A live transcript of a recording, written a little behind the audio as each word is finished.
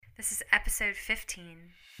This is episode 15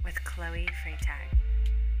 with Chloe Freytag.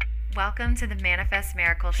 Welcome to the Manifest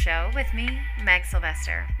Miracle Show with me, Meg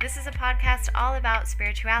Sylvester. This is a podcast all about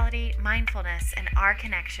spirituality, mindfulness, and our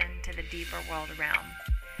connection to the deeper world realm.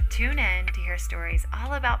 Tune in to hear stories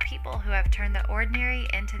all about people who have turned the ordinary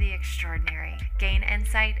into the extraordinary. Gain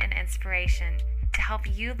insight and inspiration to help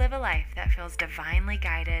you live a life that feels divinely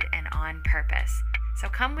guided and on purpose. So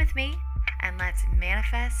come with me and let's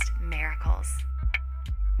manifest miracles.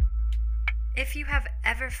 If you have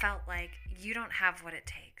ever felt like you don't have what it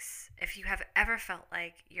takes, if you have ever felt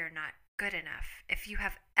like you're not good enough, if you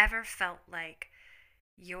have ever felt like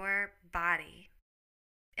your body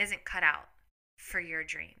isn't cut out for your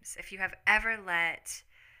dreams, if you have ever let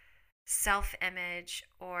self-image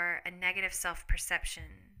or a negative self-perception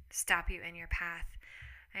stop you in your path,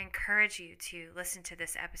 I encourage you to listen to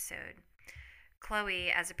this episode. Chloe,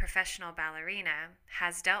 as a professional ballerina,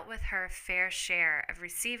 has dealt with her fair share of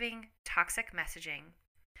receiving toxic messaging,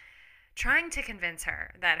 trying to convince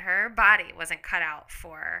her that her body wasn't cut out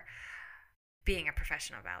for being a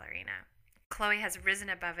professional ballerina. Chloe has risen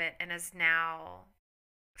above it and is now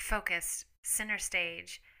focused center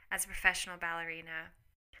stage as a professional ballerina.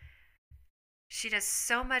 She does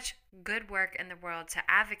so much good work in the world to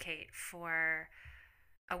advocate for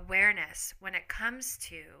awareness when it comes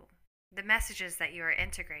to the messages that you are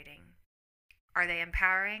integrating. Are they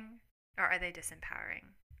empowering or are they disempowering?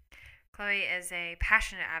 Chloe is a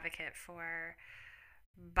passionate advocate for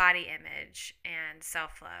body image and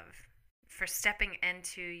self-love, for stepping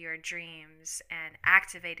into your dreams and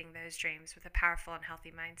activating those dreams with a powerful and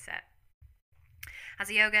healthy mindset. As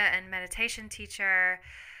a yoga and meditation teacher,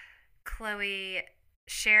 Chloe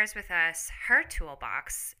shares with us her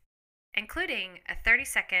toolbox, including a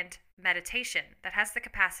 30-second meditation that has the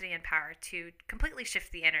capacity and power to completely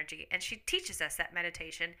shift the energy. And she teaches us that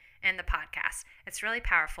meditation in the podcast. It's really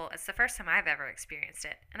powerful. It's the first time I've ever experienced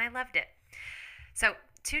it, and I loved it. So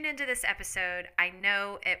tune into this episode. I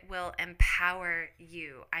know it will empower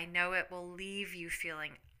you. I know it will leave you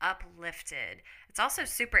feeling uplifted. It's also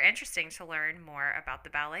super interesting to learn more about the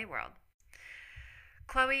ballet world.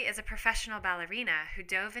 Chloe is a professional ballerina who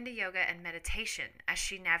dove into yoga and meditation as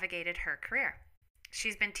she navigated her career.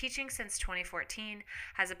 She's been teaching since 2014,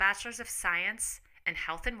 has a bachelor's of science in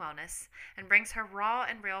health and wellness, and brings her raw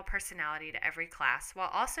and real personality to every class while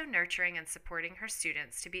also nurturing and supporting her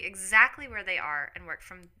students to be exactly where they are and work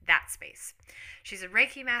from that space. She's a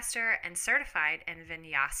Reiki master and certified in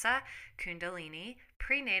Vinyasa, Kundalini,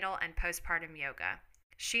 prenatal, and postpartum yoga.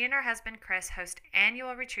 She and her husband, Chris, host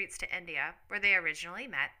annual retreats to India, where they originally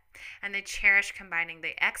met, and they cherish combining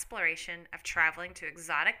the exploration of traveling to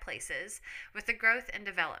exotic places with the growth and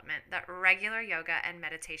development that regular yoga and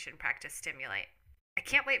meditation practice stimulate. I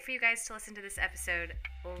can't wait for you guys to listen to this episode.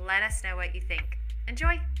 Let us know what you think.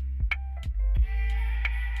 Enjoy!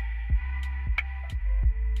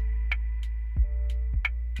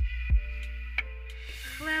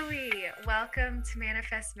 Chloe, welcome to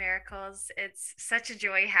Manifest Miracles. It's such a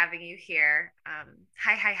joy having you here.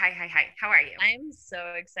 Hi. How are you? I'm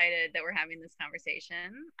so excited that we're having this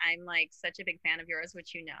conversation. I'm like such a big fan of yours,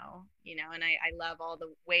 which and I love all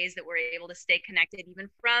the ways that we're able to stay connected, even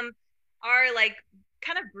from our like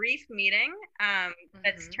kind of brief meeting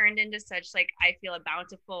that's turned into such like, I feel, a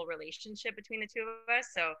bountiful relationship between the two of us.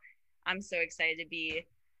 So I'm so excited to be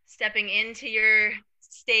stepping into your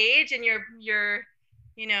stage and your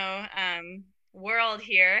world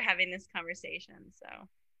here, having this conversation. So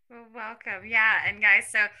well, welcome. Yeah, and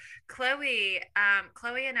guys, so Chloe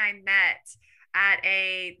and I met at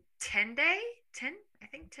a 10-day 10.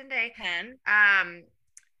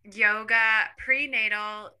 Yoga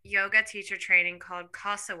prenatal yoga teacher training called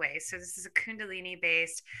Khalsa Way. So this is a Kundalini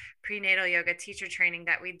based prenatal yoga teacher training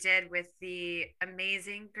that we did with the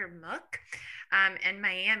amazing Gurmukh in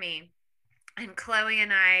Miami. And Chloe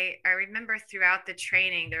and I remember throughout the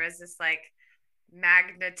training there was this like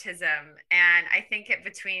magnetism, and I think it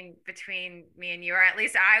between me and you, or at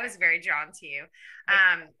least I was very drawn to you.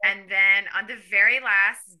 And then on the very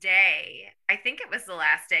last day, I think it was the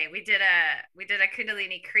last day, we did a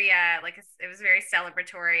Kundalini Kriya, it was very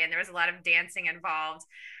celebratory, and there was a lot of dancing involved,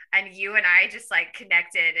 and you and I just like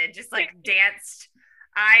connected and just like danced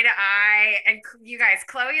eye to eye. And you guys,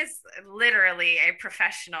 Chloe is literally a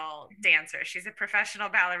professional dancer. She's a professional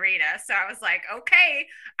ballerina. So I was like, okay,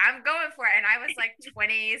 I'm going for it. And I was like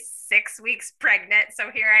 26 weeks pregnant.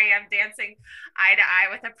 So here I am dancing eye to eye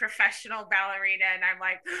with a professional ballerina. And I'm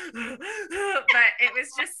like, but it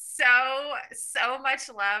was just so much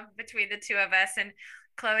love between the two of us. And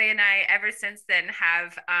Chloe and I, ever since then,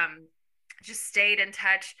 have just stayed in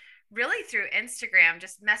touch really through Instagram,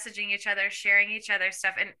 just messaging each other, sharing each other's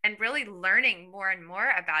stuff, and really learning more and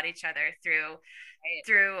more about each other Right.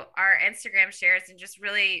 through our Instagram shares, and just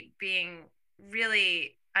really being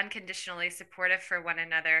really unconditionally supportive for one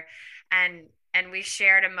another. And we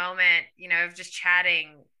shared a moment, of just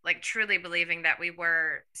chatting, like truly believing that we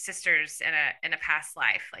were sisters in a past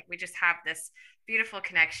life. Like we just have this beautiful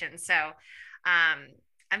connection. So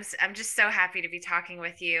I'm just so happy to be talking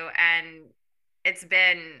with you. And it's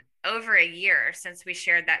been over a year since we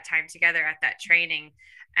shared that time together at that training.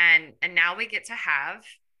 And now we get to have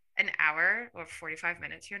an hour or 45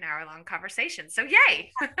 minutes to an hour long conversation. So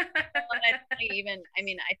yay. I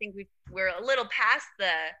mean, I think we're a little past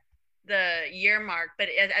the year mark, but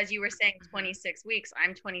as you were saying, 26 weeks,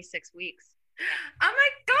 I'm 26 weeks. Oh my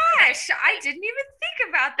gosh, I didn't even think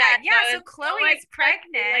about that. Yeah, so Chloe is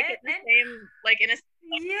pregnant. Like in the same, like in a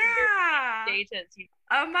yeah. stages.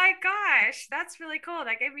 Oh my gosh, that's really cool.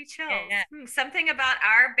 That gave me chills. Yeah. Something about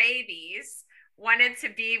our babies wanted to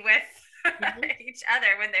be with each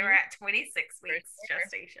other when they were at 26 weeks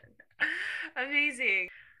gestation. Amazing.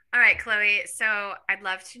 All right, Chloe. So I'd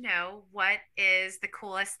love to know, what is the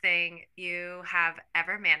coolest thing you have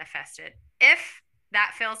ever manifested? If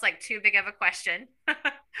that feels like too big of a question,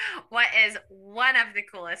 what is one of the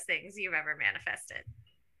coolest things you've ever manifested?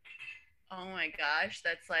 Oh my gosh,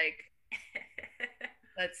 that's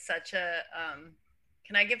such a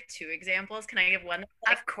can I give two examples? Can I give one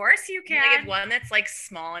of course you can. I give one that's like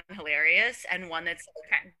small and hilarious, and one that's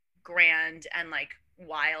okay, grand and like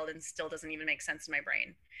wild and still doesn't even make sense in my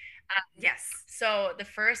brain. Yes. So the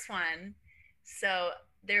first one, so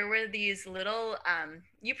there were these little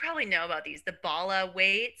you probably know about these, the Bala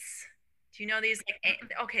weights. Do you know these? Like,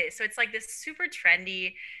 okay, so it's like this super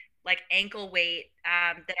trendy like ankle weight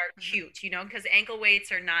that are cute, because ankle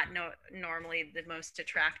weights are not normally the most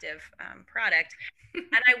attractive product.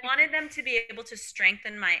 And I wanted them to be able to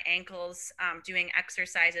strengthen my ankles doing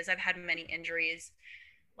exercises. I've had many injuries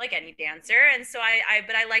like any dancer. And so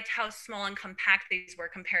but I liked how small and compact these were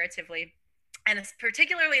comparatively. And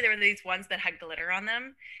particularly there were these ones that had glitter on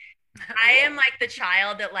them. I am like the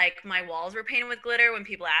child that like my walls were painted with glitter when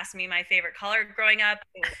people asked me my favorite color growing up.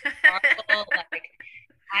 Like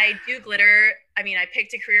I do glitter. I mean, I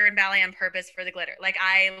picked a career in ballet on purpose for the glitter. Like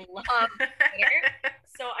I love glitter.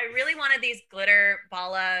 So I really wanted these glitter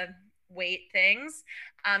Bala weight things.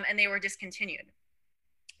 And they were discontinued.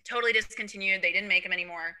 Totally discontinued. They didn't make them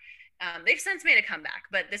anymore. They've since made a comeback,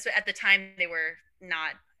 but this at the time they were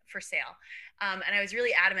not for sale. And I was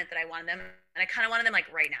really adamant that I wanted them, and I kind of wanted them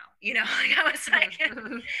like right now. Like I was like,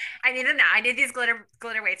 I need them now. I need these glitter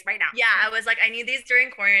weights right now. Yeah, I was like, I need these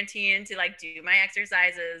during quarantine to like do my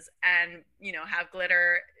exercises and have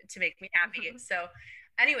glitter to make me happy. So,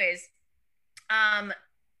 anyways,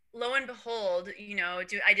 lo and behold,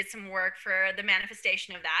 I did some work for the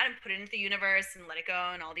manifestation of that and put it into the universe and let it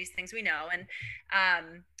go and all these things we know. And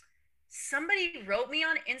somebody wrote me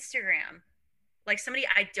on Instagram, like somebody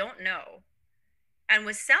I don't know, and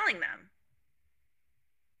was selling them.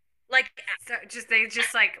 Like so they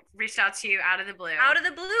just like reached out to you out of the blue. Out of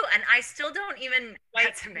the blue, and I still don't even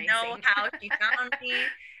like know how she found me.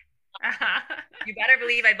 You better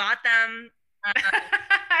believe I bought them.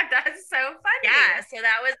 That's so funny. Yeah, so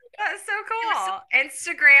that's so cool.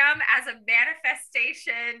 Instagram as a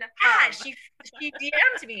manifestation. Yeah, she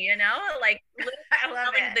DM'd me, like I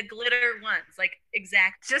love it. The glitter ones, like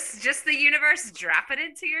exactly. Just the universe dropping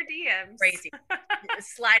into your DMs. Crazy.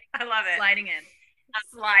 Sliding. I love it. Sliding in.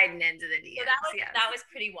 Sliding into the DMs. So that was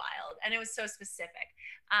pretty wild, and it was so specific.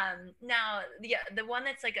 Now the one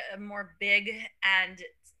that's like a more big and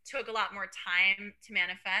took a lot more time to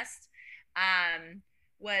manifest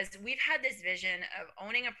was, we've had this vision of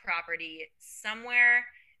owning a property somewhere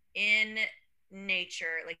in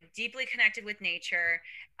nature, like deeply connected with nature,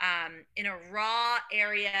 in a raw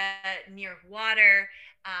area near water,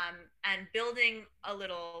 and building a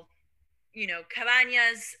little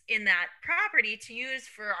cabañas in that property to use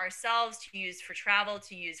for ourselves, to use for travel,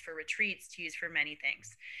 to use for retreats, to use for many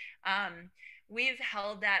things. We've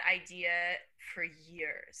held that idea for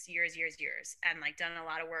years, and like done a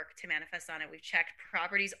lot of work to manifest on it. We've checked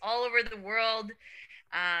properties all over the world.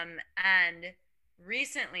 And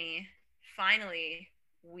recently, finally,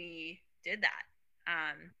 we did that.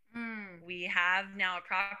 We have now a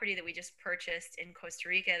property that we just purchased in Costa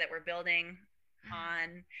Rica that we're building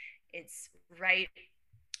on. It's right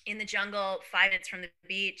in the jungle, 5 minutes from the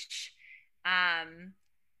beach.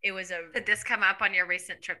 Did this come up on your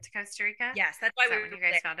recent trip to Costa Rica? Yes, that's why you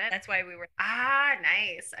guys found it. That's why we were.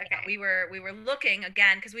 Nice. Okay. Yeah, we were looking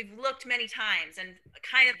again because we've looked many times and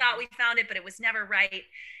kind of thought we found it, but it was never right.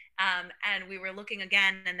 And we were looking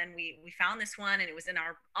again, and then we found this one, and it was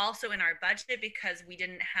also in our budget because we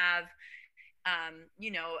didn't have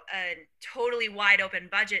a totally wide open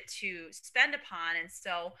budget to spend upon. And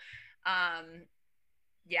so um,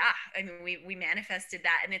 yeah, I mean, we manifested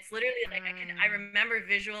that, and it's literally like I remember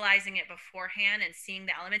visualizing it beforehand and seeing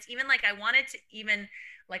the elements. Even like I wanted to even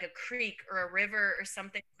like a creek or a river or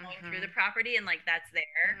something going through the property, and like that's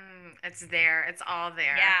there. It's there. It's all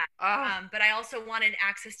there. Yeah. Oh. But I also wanted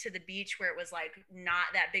access to the beach where it was like not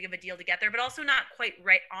that big of a deal to get there, but also not quite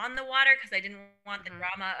right on the water because I didn't want the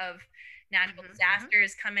drama of natural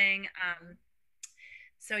disasters coming.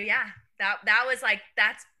 So yeah, that was like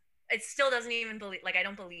it still doesn't even believe, like I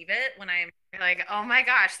don't believe it when I'm like, oh my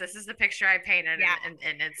gosh, this is the picture I painted,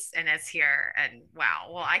 and it's here, and wow.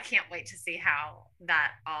 Well, I can't wait to see how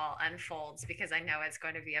that all unfolds because I know it's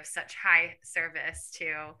going to be of such high service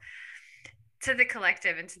to the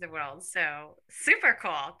collective and to the world. So super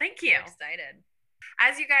cool. Thank you. So excited.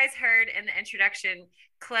 As you guys heard in the introduction,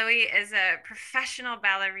 Chloe is a professional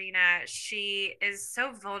ballerina. She is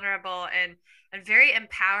so vulnerable and very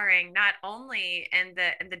empowering, not only in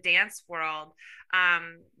the dance world,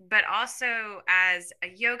 but also as a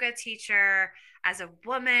yoga teacher, as a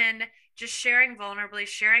woman, just sharing vulnerably,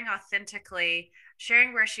 sharing authentically,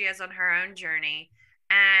 sharing where she is on her own journey.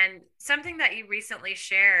 And something that you recently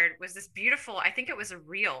shared was this beautiful, I think it was a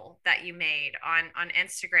reel that you made on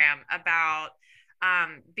Instagram about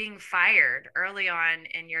being fired early on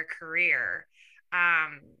in your career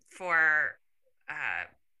for,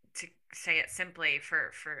 to say it simply,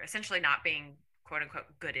 for essentially not being quote unquote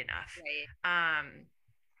good enough. Right.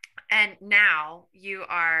 And now you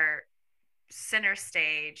are center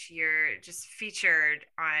stage. You're just featured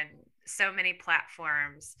on so many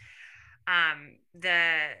platforms.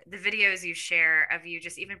 The videos you share of you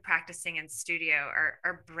just even practicing in studio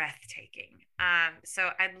are breathtaking. So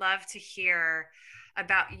I'd love to hear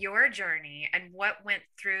about your journey and what went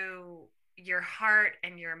through your heart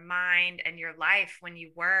and your mind and your life when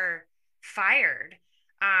you were fired.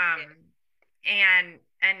 And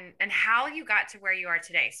how you got to where you are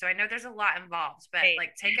today. So I know there's a lot involved, but right.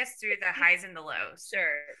 like take us through the highs and the lows.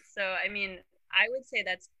 Sure. So I mean, I would say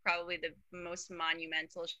that's probably the most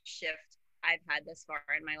monumental shift I've had this far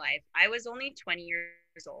in my life. I was only 20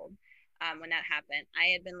 years old when that happened.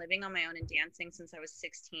 I had been living on my own and dancing since I was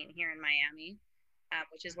 16 here in Miami,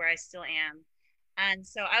 which is where I still am. And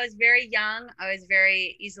so I was very young. I was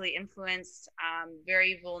very easily influenced,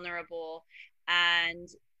 very vulnerable. And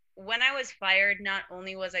when I was fired, not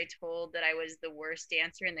only was I told that I was the worst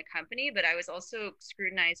dancer in the company, but I was also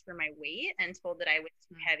scrutinized for my weight and told that I was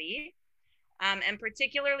too heavy. And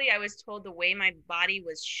particularly, I was told the way my body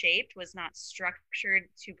was shaped was not structured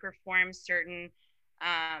to perform certain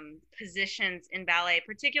positions in ballet,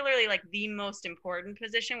 particularly like the most important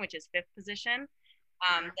position, which is fifth position.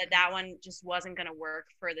 That one just wasn't going to work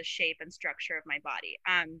for the shape and structure of my body.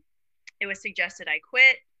 It was suggested I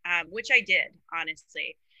quit, which I did,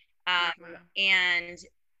 honestly. And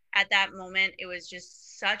at that moment, it was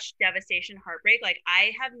just such devastation, heartbreak. Like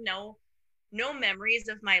I have no memories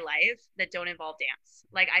of my life that don't involve dance.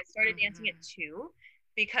 Like I started dancing at 2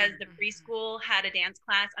 because the preschool had a dance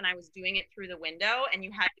class and I was doing it through the window, and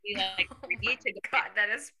you had to be like 3 to go. God, that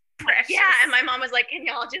is precious. Yeah, and my mom was like, "Can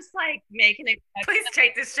y'all just like make an exception? Please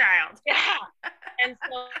take this child." Yeah. And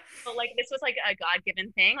so like this was like a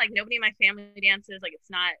God-given thing. Like nobody in my family dances. Like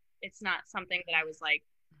it's not something that I was like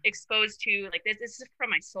exposed to. Like this is from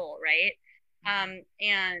my soul, right?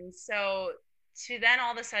 And so to then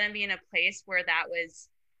all of a sudden be in a place where that was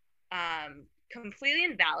completely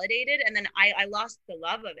invalidated, and then I lost the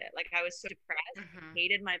love of it. Like I was so depressed,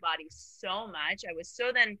 hated my body so much.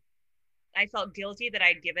 I felt guilty that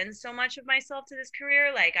I'd given so much of myself to this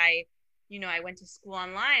career. Like I went to school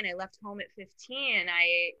online. I left home at 15.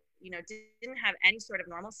 I didn't have any sort of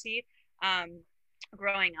normalcy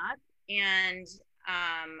growing up, and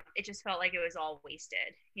it just felt like it was all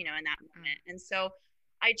wasted, in that moment. And so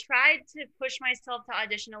I tried to push myself to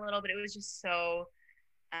audition a little, but it was just so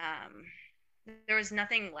there was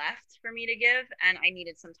nothing left for me to give, and I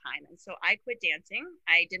needed some time. And so I quit dancing.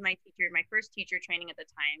 I did my first teacher training at the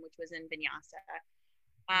time, which was in Vinyasa,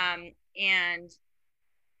 and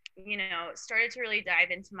started to really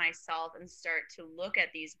dive into myself and start to look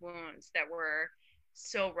at these wounds that were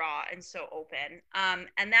so raw and so open.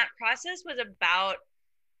 And that process was about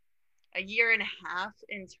a year and a half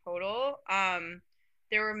in total.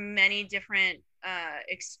 There were many different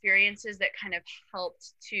experiences that kind of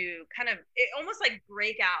helped to it almost like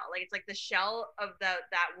break out. Like it's like the shell of that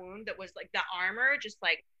wound that was like the armor just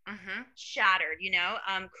like shattered,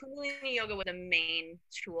 Kundalini yoga was the main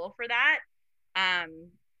tool for that.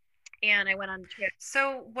 And I went on a trip.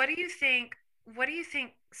 So, what do you think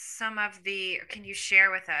some of the, or can you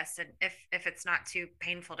share with us, and if it's not too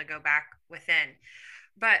painful to go back within,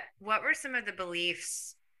 but what were some of the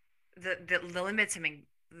beliefs, the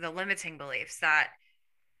limiting beliefs that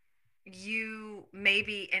you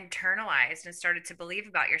maybe internalized and started to believe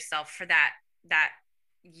about yourself for that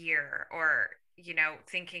year, or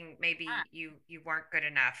thinking Ah, maybe you weren't good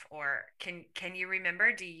enough, or can you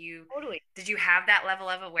remember, totally. did you have that level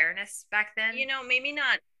of awareness back then? Maybe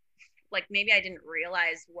not, like maybe I didn't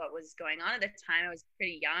realize what was going on at the time. I was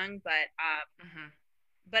pretty young, Hmm.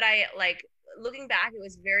 but I like looking back, it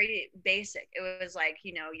was very basic. It was like,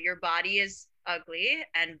 your body is ugly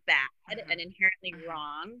and bad and Hmm. inherently Hmm.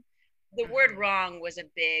 wrong. The word Hmm. wrong was a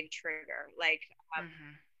big trigger. Like, Hmm.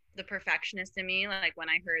 the perfectionist in me, like when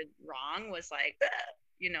I heard wrong was like, "Ugh,"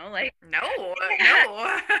 like, No, yeah. no.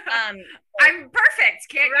 um, I'm perfect,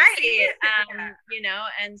 can't you see? right. Yeah.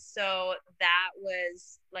 And so that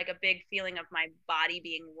was like a big feeling of my body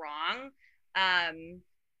being wrong. Um,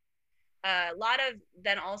 a lot of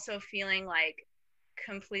then also feeling like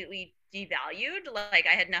completely devalued, like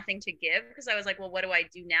I had nothing to give because I was like, well, what do I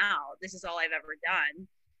do now? This is all I've ever done.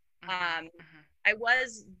 Hmm. Hmm. I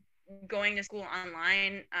was going to school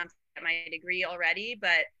online, to get my degree already,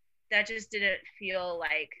 but that just didn't feel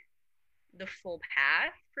like the full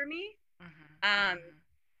path for me. Hmm. Um, Hmm.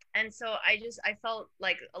 and so I felt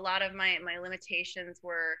like a lot of my limitations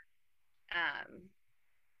were, um,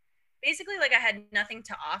 basically like I had nothing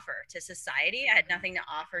to offer to society. I had Hmm. nothing to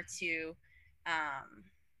offer to, um,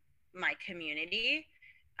 my community,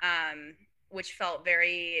 um, which felt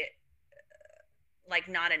very like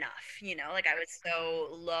not enough, like I was Hmm. so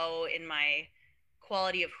low in my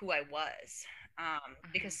quality of who I was,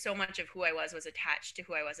 because Hmm. so much of who I was attached to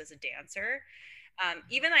who I was as a dancer.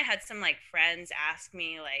 Even I had some like friends ask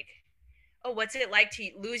me like, oh, what's it like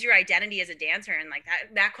to lose your identity as a dancer? And like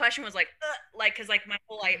that question was like, like, cause like my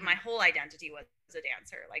Hmm. whole identity was a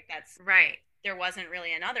dancer. Like Right. there wasn't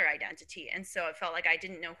really another identity. And so it felt like I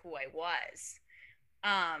didn't know who I was.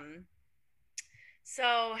 Um,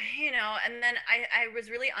 so and then I was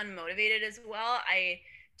really unmotivated as well.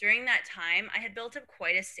 During that time I had built up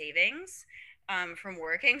quite a savings, from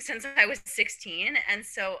working since I was 16, and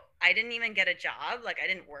so I didn't even get a job. Like I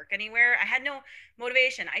didn't work anywhere. I had no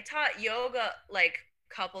motivation. I taught yoga like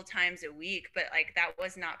a couple times a week, but like that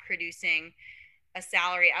was not producing a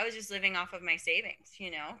salary. I was just living off of my savings,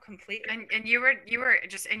 completely. And you were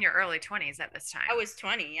just in your early 20s at this I time. was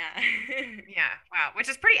 20, yeah. Yeah, wow, which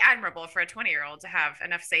is pretty admirable for a 20-year-old to have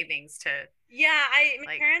enough savings to, Yeah, my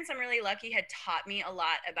like. parents, I'm really lucky, had taught me a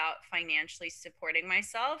lot about financially supporting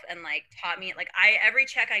myself, and like taught me like I every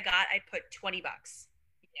check I got, I put $20,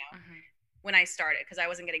 Hmm. when I started, because I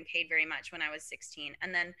wasn't getting paid very much when I was 16.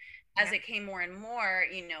 And then as Yeah. it came more and more,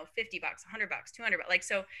 $50, $100, $200, like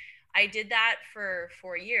so I did that for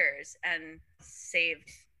 4 years and saved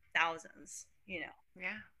thousands, Yeah,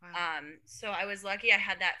 wow. So I was lucky I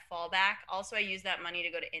had that fallback. Also, I used that money to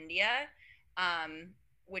go to India, um,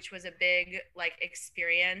 which was a big like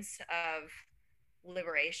experience of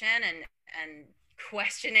liberation and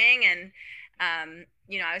questioning, and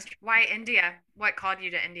I was, Why India? What called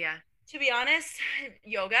you to India? to be honest,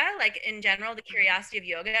 yoga, like in general, the Hmm. curiosity of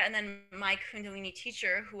yoga, and then my Kundalini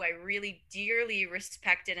teacher, who I really dearly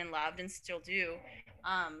respected and loved and still do.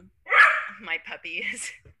 Um, my puppy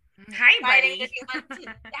is Hi, deciding that buddy. he wants to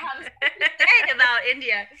have something to say about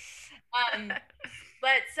India. Um,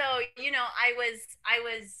 but so I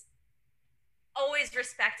was always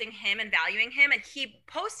respecting him and valuing him, and he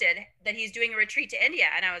posted that he's doing a retreat to India,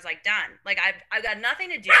 and I was like, done. Like I've got nothing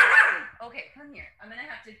to do. Okay, come here. I'm gonna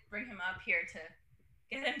have to bring him up here to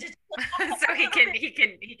get him to So he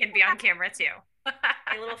can be on camera too.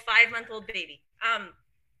 a little 5-month old baby.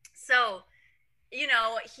 So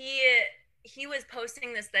he was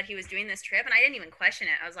posting this, that he was doing this trip, and I didn't even question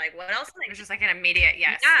it. I was like, what else am It I was just like an immediate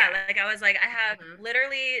yes. Yeah, Yeah. like I was like, I have Hmm.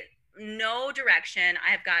 literally no direction.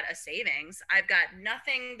 I've got a savings. I've got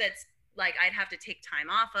nothing that's like I'd have to take time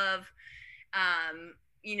off of.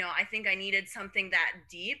 I think I needed something that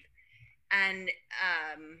deep and,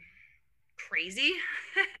 crazy.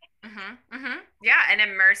 Hmm. Hmm. Yeah, an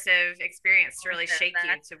immersive experience to really shake you,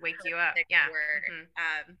 That's to the wake you up. perfect Yeah. word.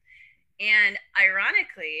 Hmm. And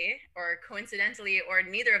ironically, or coincidentally, or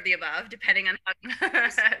neither of the above, depending on how you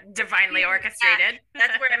choose, Divinely yeah, orchestrated.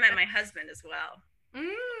 that's where I met my husband as well. On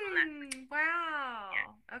that, yeah, Wow.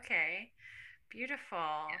 Okay. Beautiful.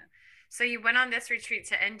 yeah, So you went on this retreat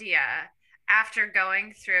to India after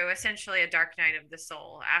going through essentially a dark night of the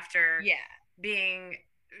soul, after yeah. being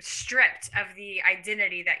stripped of the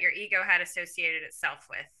identity that your ego had associated itself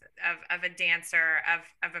with, of a dancer,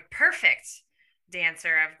 of a perfect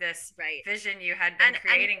dancer, of this Right. vision you had been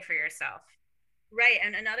creating for yourself. Right.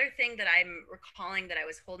 And another thing that I'm recalling that I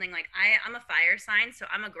was holding, like I'm a fire sign, so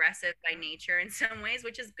I'm aggressive by nature in some ways,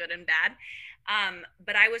 which is good and bad.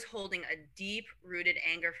 But I was holding a deep rooted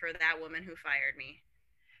anger for that woman who fired me.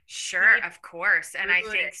 Sure, of course. And I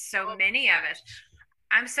think Rooted. so Oh many my of us, gosh.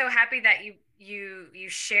 I'm so happy that you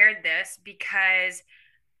shared this, because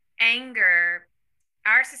anger,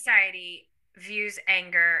 our society views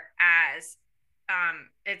anger as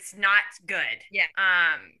it's not good. Yeah.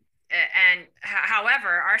 And however,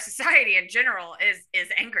 our society in general is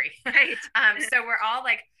angry. Right. So we're all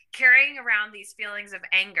like carrying around these feelings of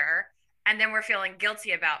anger, and then we're feeling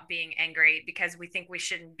guilty about being angry because we think we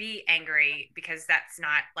shouldn't be angry because that's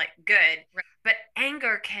not like good. Right. But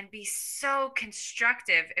anger can be so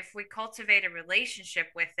constructive if we cultivate a relationship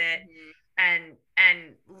with it, Mhm.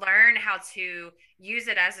 and learn how to use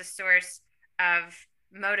it as a source of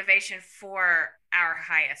motivation for our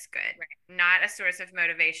highest good, Right. not a source of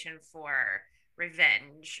motivation for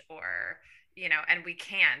revenge, or and we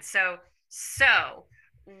can. So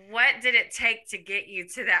what did it take to get you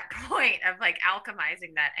to that point of like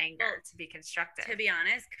alchemizing that anger Well, to be constructive? to be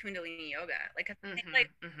honest, Kundalini yoga. Like I think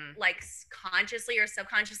Mm-hmm, mm-hmm. like consciously or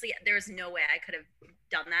subconsciously, there's no way I could have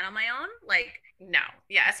done that on my own. Like No,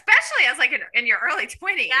 yeah, especially as like in your early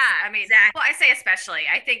 20s. yeah, I mean, exactly. well, I say especially.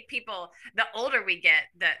 I think people, the older we get,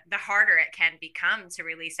 the harder it can become to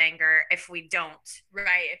release anger if we don't,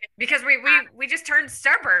 Right. because we just turn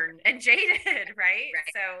stubborn and jaded, right?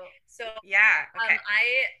 Right. So Yeah, okay.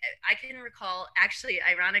 I can recall actually,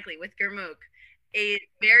 ironically, with Gurmukh, a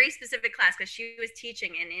very specific class because she was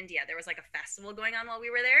teaching in India. There was like a festival going on while we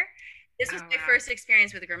were there. This was Oh, my wow. first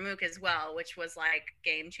experience with Gurmukh as well, which was like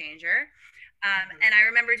game changer. Mhm. And I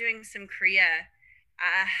remember doing some Kriya,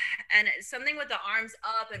 and something with the arms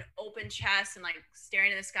up and open chest and like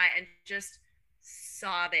staring in the sky and just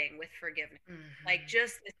sobbing with forgiveness, like Mhm.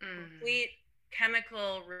 just this Mhm. complete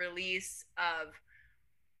chemical release of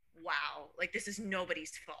wow, like this is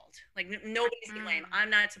nobody's fault. Like nobody's to blame. Mhm. I'm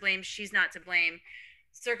not to blame. She's not to blame.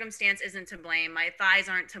 Circumstance isn't to blame. My thighs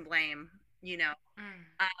aren't to blame. You know. Mm.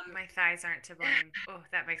 Um, My thighs aren't to blame. Oh,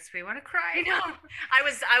 that makes me want to cry. I know.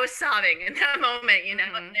 I was sobbing in that moment. You know,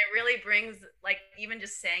 and Mhm. it really brings like even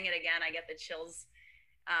just saying it again, I get the chills.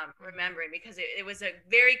 Mhm. Remembering because it was a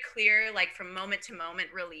very clear like from moment to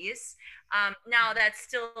moment release. Now Mhm. that's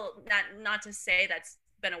still not to say that's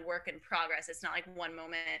been a work in progress. It's not like one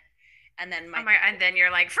moment and then Oh my my, and then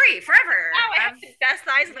you're like free forever wow, I have of, the best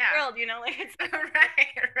thighs in the yeah. world, you know, like it's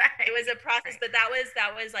Right, right, it was a process, right. but that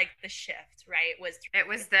was like the shift, right? Was It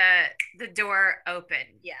was the door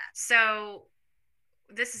open. yeah. So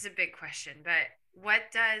this is a big question, but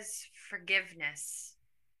what does forgiveness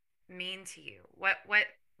mean to you? What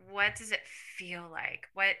does it feel like?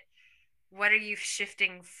 What are you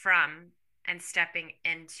shifting from and stepping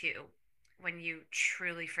into when you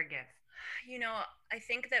truly forgive? You know, I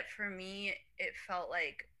think that for me it felt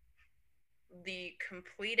like the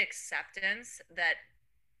complete acceptance that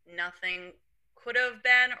nothing could have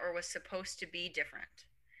been or was supposed to be different.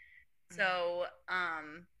 Mm. So,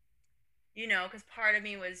 you know, because part of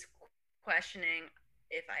me was questioning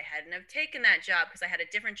if I hadn't have taken that job because I had a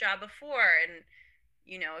different job before, and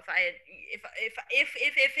you know, if I had, if,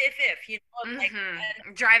 you know, like, and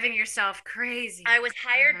Mm-hmm. Driving yourself crazy. I was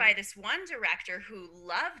hired Mm-hmm. by this one director who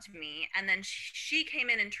loved me, and then she came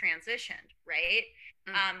in and transitioned, right?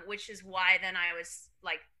 Mm. Which is why then I was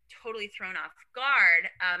like totally thrown off guard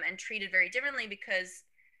and treated very differently because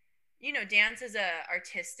you know, dance is a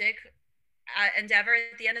artistic endeavor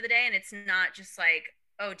at the end of the day, and it's not just like,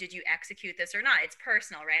 oh, did you execute this or not? It's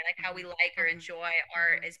personal, right? Like how we like or Mm-hmm. enjoy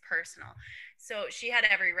art Mm-hmm. is personal. So she had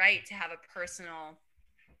every right to have a personal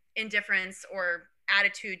indifference or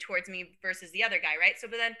attitude towards me versus the other guy, right? So,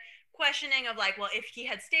 but then questioning of like, well, if he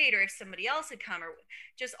had stayed or if somebody else had come, or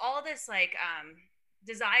just all this like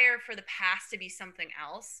desire for the past to be something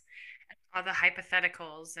else. All the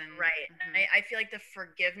hypotheticals and Right. mm-hmm. And I feel like the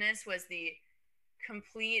forgiveness was the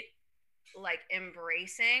complete like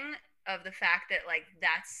embracing of the fact that like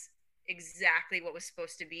that's exactly what was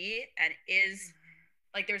supposed to be and is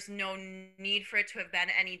like there's no need for it to have been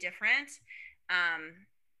any different. um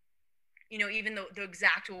you know, even the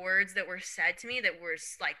exact words that were said to me that were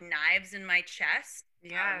like knives in my chest,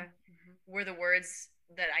 Yeah. Mm-hmm. were the words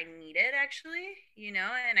that I needed actually, you know,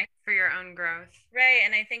 and I For your own growth. right,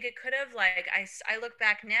 and I think it could have like I look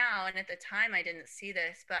back now, and at the time I didn't see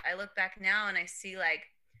this, but I look back now and I see like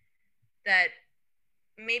that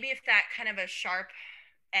maybe if that kind of a sharp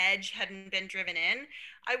edge hadn't been driven in,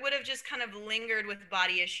 I would have just kind of lingered with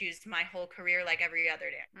body issues my whole career, like every other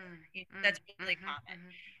day. That's really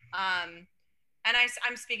common. And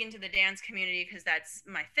I'm speaking to the dance community because that's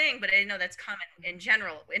my thing, but I know that's common in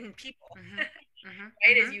general in people,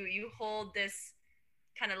 right? Is you hold this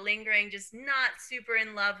kind of lingering, just not super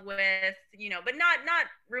in love with, but not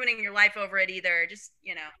ruining your life over it either. Just,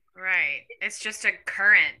 Right. It's just a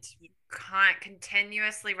current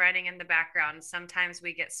continuously running in the background. Sometimes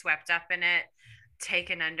we get swept up in it,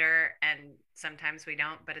 taken under, and sometimes we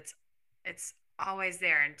don't, but it's always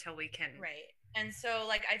there until we can. Right. And so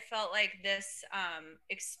like I felt like this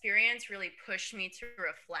experience really pushed me to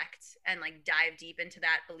reflect and like dive deep into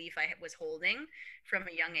that belief I was holding from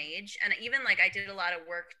a young age. And even like I did a lot of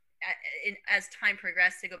work as time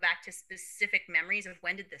progressed to go back to specific memories of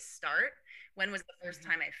when did this start? When was the first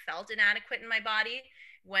time I felt inadequate in my body?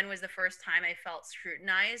 When was the first time I felt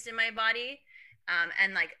scrutinized in my body?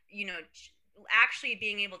 And like, actually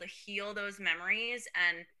being able to heal those memories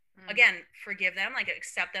and again, forgive them, like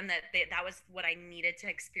accept them that that was what I needed to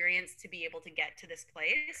experience to be able to get to this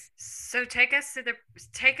place. So take us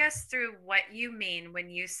through what you mean when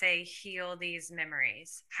you say heal these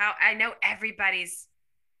memories. How I know everybody's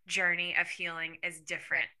journey of healing is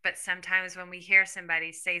different, but sometimes when we hear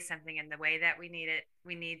somebody say something in the way that we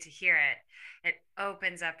need to hear it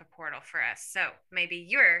opens up a portal for us. So maybe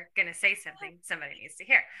you're going to say something somebody needs to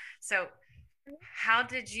hear. So how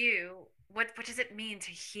did you what does it mean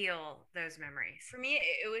to heal those memories? For me,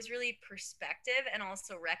 it was really perspective and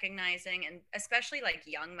also recognizing, and especially like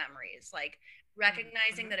young memories, like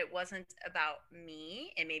recognizing that it wasn't about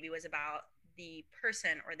me, it maybe was about the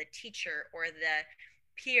person or the teacher or the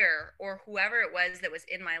peer or whoever it was that was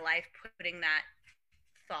in my life putting that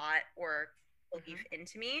thought or belief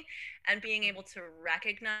into me, and being able to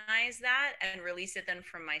recognize that and release it then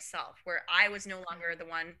from myself, where I was no longer the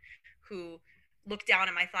one who looked down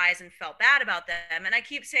at my thighs and felt bad about them. And I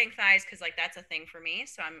keep saying thighs because like that's a thing for me,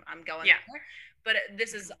 so I'm going there. But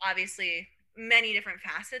this is obviously many different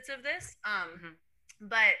facets of this.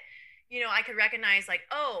 But I could recognize like,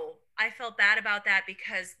 oh, I felt bad about that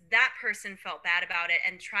because that person felt bad about it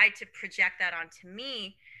and tried to project that onto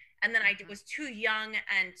me. And then I was too young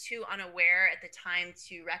and too unaware at the time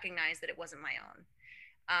to recognize that it wasn't my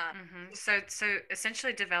own. So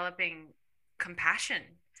essentially developing compassion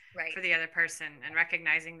for the other person and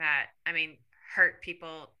recognizing that, I mean, hurt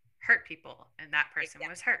people, and that person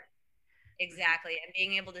was hurt. Exactly. And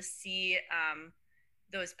being able to see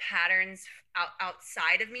those patterns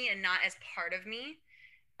outside of me and not as part of me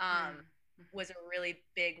was a really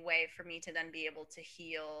big way for me to then be able to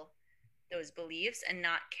heal those beliefs and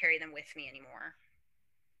not carry them with me anymore.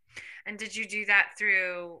 And did you do that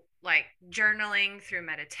through like journaling, through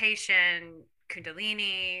meditation,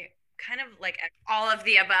 Kundalini? Kind of like all of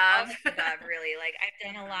the above. Really. Like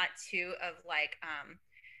I've done a lot too of like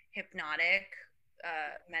hypnotic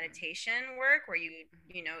meditation work where you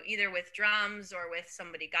either with drums or with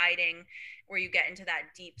somebody guiding, where you get into that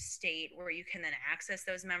deep state where you can then access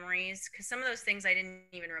those memories, because some of those things I didn't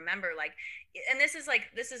even remember, like, and this is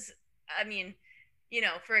I mean,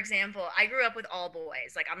 for example, I grew up with all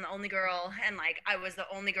boys. Like I'm the only girl, and like I was the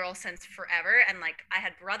only girl since forever. And like I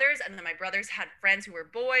had brothers, and then my brothers had friends who were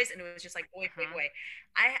boys, and it was just like boy.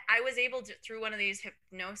 I was able to, through one of these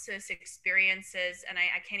hypnosis experiences, and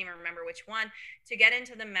I can't even remember which one, to get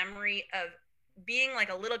into the memory of being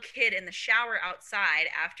like a little kid in the shower outside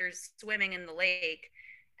after swimming in the lake,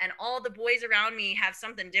 and all the boys around me have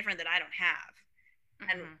something different that I don't have.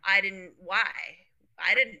 And I didn't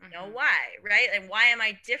know why, right? And why am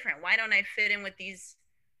I different? Why don't I fit in with these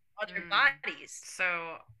other bodies?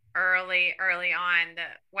 So early on,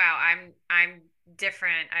 wow, I'm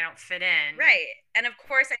different. I don't fit in. Right. And of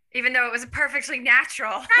course, even though it was a perfectly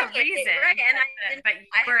natural reason, right? And but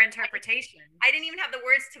your interpretation. I didn't even have the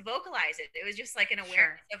words to vocalize it. It was just like an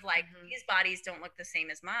awareness of like, these bodies don't look the same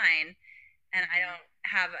as mine. And I don't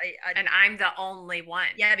have and I'm the only one.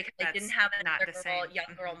 Yeah, because I didn't have another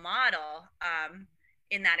young girl model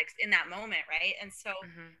in that moment, right? And so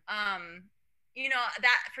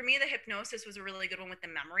that for me, the hypnosis was a really good one with the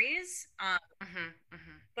memories.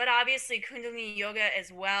 But obviously Kundalini yoga as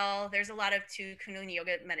well. There's a lot of Kundalini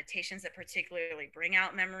yoga meditations that particularly bring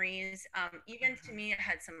out memories. Even to me, it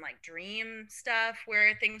had some like dream stuff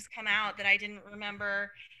where things come out that I didn't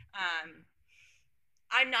remember.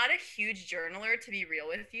 I'm not a huge journaler, to be real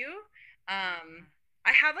with you.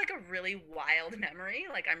 I have like a really wild memory.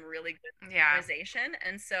 Like I'm really good at memorization.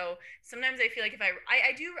 And so sometimes I feel like if I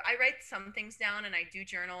write some things down and I do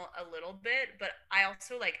journal a little bit, but I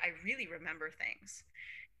also I really remember things.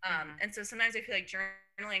 Mhm. And so sometimes I feel like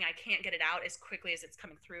journaling, I can't get it out as quickly as it's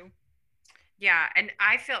coming through. Yeah, and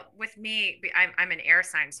I feel with me, I'm an air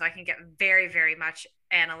sign, so I can get very, very much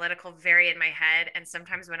analytical, very in my head. And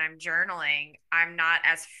sometimes when I'm journaling, I'm not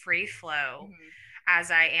as free flow Hmm.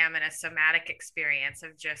 as I am in a somatic experience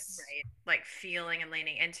of just Right. like feeling and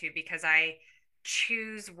leaning into, because I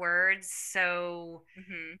choose words so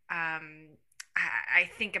Hmm. I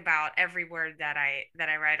think about every word that I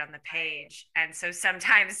write on the Right. page, and so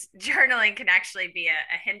sometimes journaling can actually be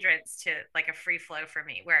a hindrance to like a free flow for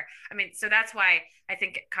me. Where I mean, so that's why I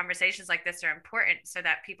think conversations like this are important, so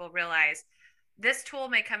that people realize this tool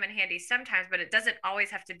may come in handy sometimes, but it doesn't always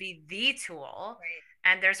have to be the tool. Right.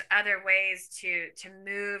 And there's other ways to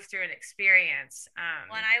move through an experience.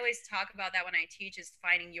 Well, and I always talk about that when I teach is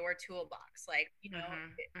finding your toolbox. Like,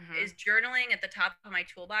 Mhm, is mhm, journaling at the top of my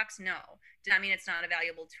toolbox? No. Does that mean it's not a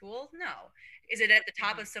valuable tool? No. Is it at the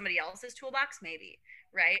top of mhm, somebody else's toolbox? Maybe.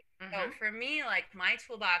 Right. So mhm, for me, like my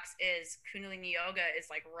toolbox is Kundalini yoga is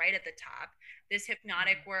like right at the top. This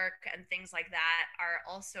hypnotic mhm, work and things like that are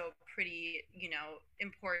also pretty,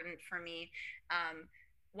 important for me. Um,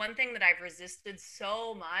 One thing that I've resisted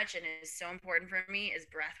so much and is so important for me is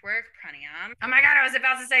breath work, pranayama. oh my God, I was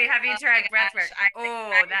about to say, have you Oh my tried breath gosh, work?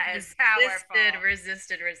 Oh, I that is resisted, powerful.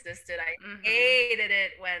 resisted, resisted. I Hmm. hated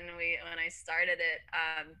it when I started it.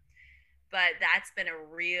 But that's been a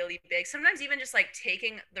really big. Sometimes even just like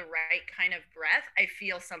taking the right kind of breath, I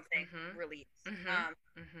feel something Hmm. release. Hmm. Um,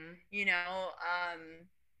 Hmm. you know, um,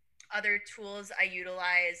 Other tools I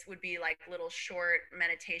utilize would be like little short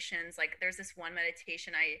meditations. Like there's this one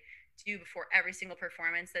meditation I do before every single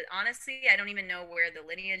performance that honestly I don't even know where the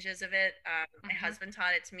lineage is of it. My Hmm. husband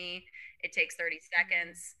taught it to me. It takes 30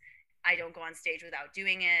 seconds. I don't go on stage without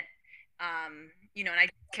doing it. And I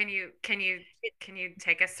it, Can you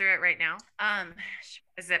take us through it right now? um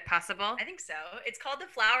Is it possible? I think so. It's called the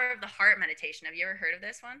Flower of the Heart meditation. Have you ever heard of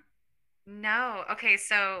this one? No. Okay,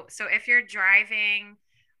 so if you're driving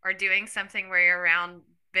or doing something where you're around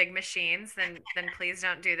big machines, then please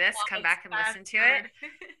don't do this. Come Pause, back and fast listen to it. forward.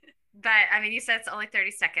 But I mean, you said it's only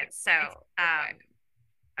 30 seconds. So, It's super quick.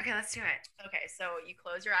 okay, let's do it. Okay, so you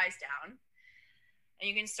close your eyes down and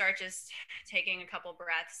you can start just taking a couple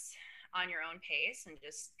breaths on your own pace and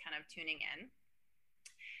just kind of tuning in.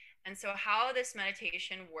 And so, how this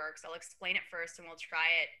meditation works, I'll explain it first and we'll try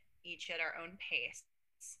it each at our own pace.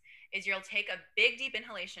 Is you'll take a big, deep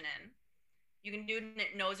inhalation in. You can do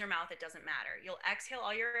nose or mouth, it doesn't matter. You'll exhale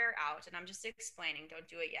all your air out, and I'm just explaining, don't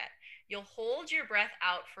do it yet. You'll hold your breath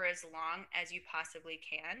out for as long as you possibly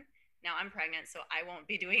can. Now, I'm pregnant, so I won't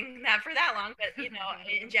be doing that for that long, but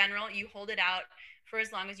in general, you hold it out for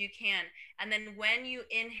as long as you can. And then when you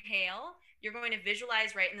inhale, you're going to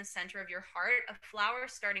visualize right in the center of your heart a flower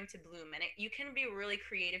starting to bloom. And you can be really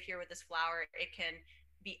creative here with this flower. It can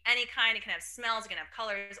be any kind, it can have smells, it can have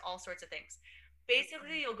colors, all sorts of things.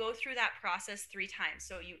 Basically, you'll go through that process 3 times.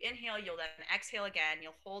 So you inhale, you'll then exhale again,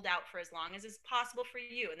 you'll hold out for as long as is possible for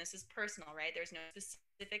you. And this is personal, right? There's no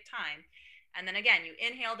specific time. And then again, you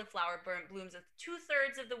inhale, the flower blooms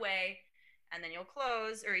 2/3 of the way, and then you'll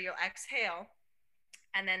close or you'll exhale.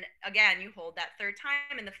 And then again, you hold that third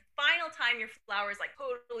time. And the final time, your flower is like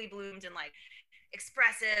totally bloomed and like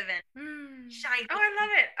expressive and shiny. Oh, I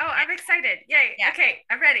love it. Oh, Yeah. I'm excited. Yay. Yeah. Okay,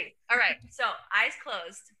 I'm ready. All right. So eyes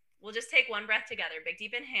closed. We'll just take one breath together. Big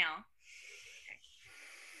deep inhale.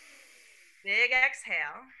 Big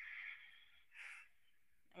exhale.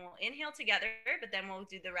 And we'll inhale together, but then we'll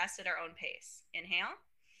do the rest at our own pace. Inhale.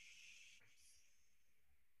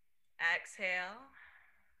 Exhale.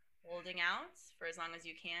 Holding out for as long as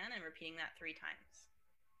you can and repeating that 3 times.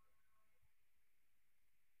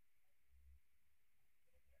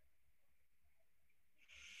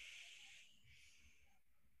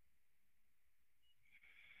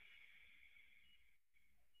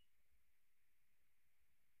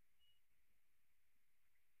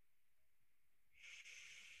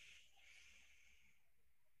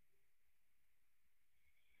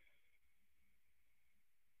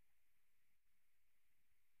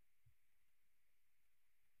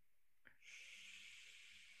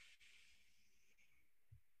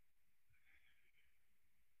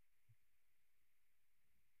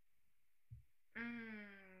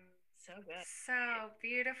 Mm, So good. so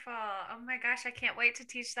beautiful. Oh my gosh, I can't wait to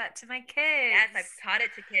teach that to my Yes, I've kids. taught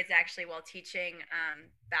it to kids actually while teaching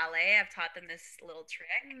ballet. I've taught them this little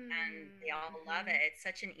trick and they all love it. Mm-hmm. It's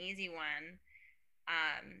such an easy one.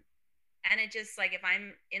 Um, and it just like if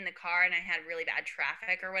I'm in the car and I had really bad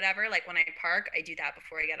traffic or whatever, like when I park, I do that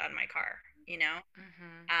before I get out of my car.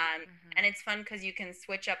 Mm-hmm. Um, Mm-hmm. and it's fun because you can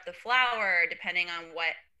switch up the flower depending on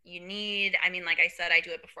what you need. I mean, like I said, I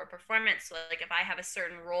do it before performance. So like if I have a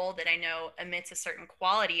certain role that I know emits a certain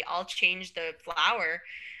quality, I'll change the flower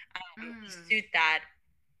to Mm, suit that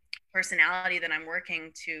personality that I'm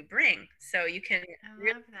working to bring. So you can I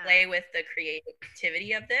really love play that. with the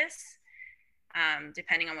creativity of this,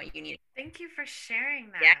 depending on what you need. Thank you for sharing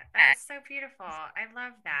Yeah, that. That is so beautiful. I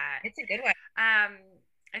love that. it's a good one. Um,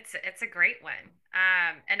 it's a great one.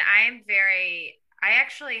 And I am very. I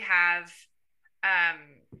actually have um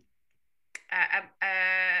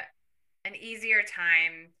a an easier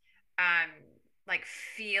time like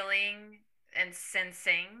feeling and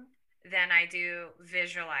sensing than I do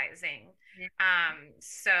visualizing.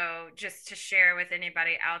 So just to share with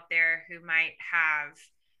anybody out there who might have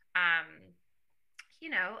um,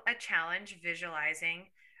 a challenge visualizing,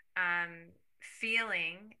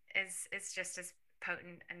 feeling is just as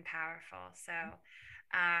potent and powerful. So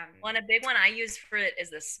Well, and a big one I use for it is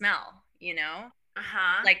the smell,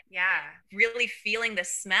 uh-huh. like Yeah. really feeling the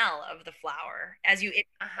smell of the flower as like,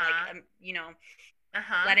 Uh-huh.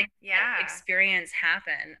 Uh-huh. letting that Yeah. experience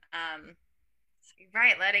happen.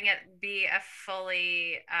 Right, letting it be a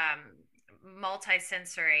fully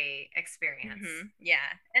multi-sensory experience. Yeah.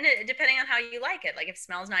 And depending on how you like it, like if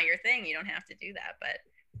smell's not your thing, you don't have to do that. But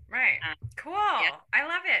Right. um, Cool. yeah. I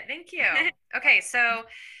love it. Thank you. Okay, so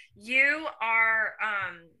you are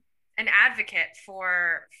an advocate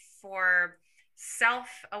for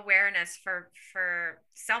self-awareness, for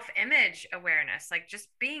self-image awareness, like just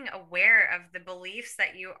being aware of the beliefs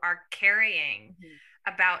that you are carrying Mhm.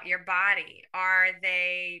 about your body. Are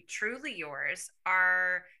they truly yours?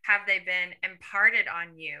 Have they been imparted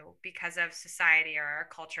on you because of society or our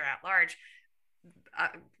culture at large? uh,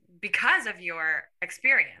 because of your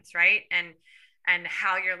experience, right? And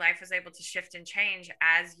how your life was able to shift and change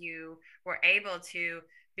as you were able to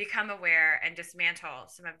become aware and dismantle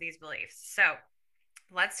some of these beliefs. So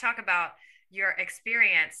let's talk about your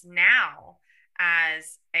experience now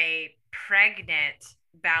as a pregnant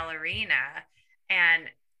ballerina. And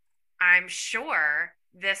I'm sure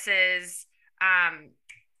this is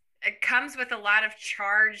it comes with a lot of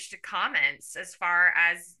charged comments as far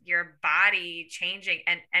as your body changing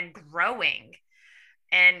and growing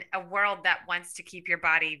in a world that wants to keep your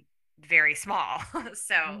body very small.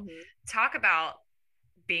 So Mhm. talk about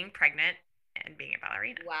being pregnant and being a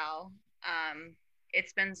ballerina. Wow. Um,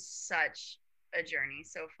 it's been such a journey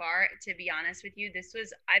so far. To be honest with you,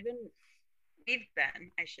 we've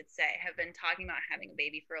been, I should say, have been talking about having a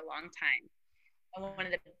baby for a long time. And one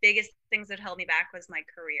of the biggest things that held me back was my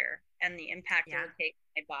career and the impact it Yeah. would take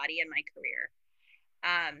on my body and my career.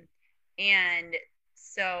 Um, and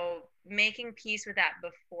so making peace with that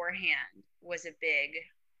beforehand was a big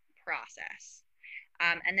process.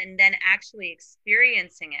 And then actually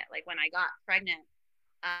experiencing it, like when I got pregnant,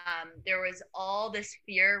 there was all this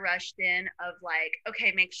fear rushed in of like,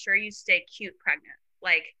 okay, make sure you stay cute pregnant.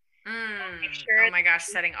 Like, make Oh sure my gosh,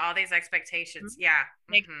 setting all these expectations. Yeah.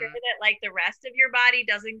 make sure that like the rest of your body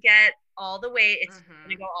doesn't get all the weight. It's going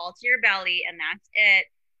to go all to your belly, and that's it.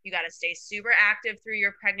 You got to stay super active through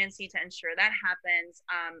your pregnancy to ensure that happens.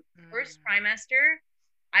 First trimester,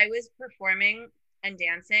 I was performing and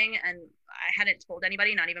dancing, and I hadn't told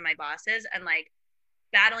anybody, not even my bosses, and like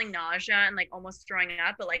battling nausea and like almost throwing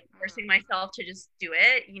up, but like forcing myself to just do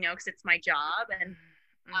it, because it's my job. And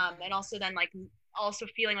also then like also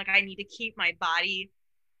feeling like I need to keep my body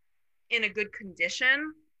in a good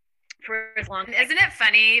condition for as long as Isn't it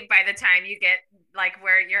funny by the time you get like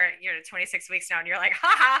where you're 26 weeks now and you're like,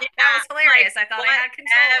 haha, that yeah, was hilarious. like I thought I had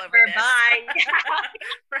control over this. bye.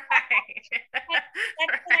 Right.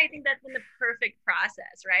 That's when I Right. think that's been the perfect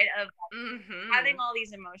process, right? Of having Mm-hmm. all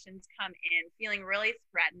these emotions come in, feeling really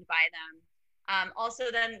threatened by them.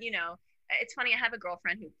 Also, then, it's funny, I have a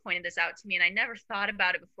girlfriend who pointed this out to me, and I never thought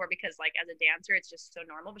about it before because, like, as a dancer, it's just so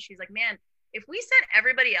normal. But she's like, man, if we sent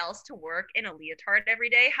everybody else to work in a leotard every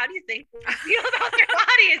day, how do you think we feel about their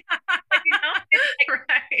bodies? Like, it's like,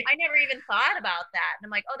 Right. I never even thought about that. And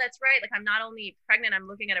I'm like, oh, that's right. Like, I'm not only pregnant, I'm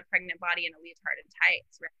looking at a pregnant body in a leotard and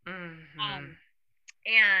tights, right? Mm-hmm.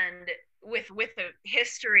 And with the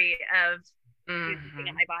history of looking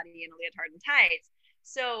at Mm-hmm. my body in a leotard and tights.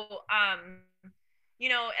 So,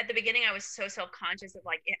 at the beginning, I was so self conscious of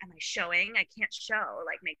like, am I showing? I can't show.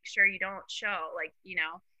 Like, make sure you don't show. Like,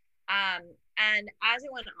 and as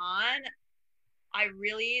it went on, I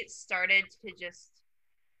really started to just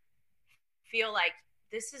feel like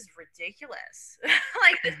this is ridiculous.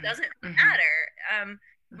 Like, this doesn't Mm-hmm. matter.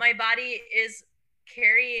 My body is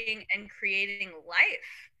carrying and creating life.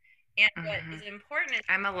 And what Mm-hmm. is important is,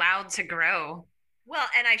 I'm allowed to grow. well,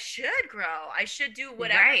 and I should grow. I should do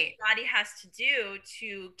whatever Right. my body has to do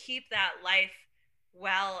to keep that life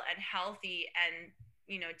well and healthy and,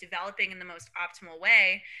 developing in the most optimal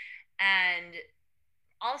way. And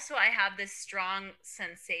also I have this strong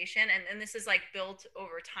sensation, and this is like built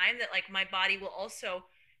over time, that like my body will also,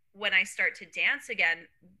 when I start to dance again,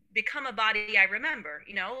 become a body I remember,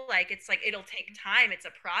 like it's like it'll take time. It's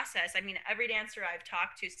a process. I mean, every dancer I've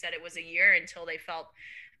talked to said it was a year until they felt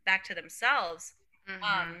back to themselves.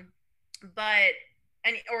 Mm-hmm. But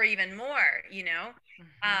and or even more,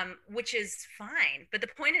 Mm-hmm. which is fine. But the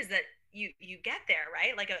point is that you get there,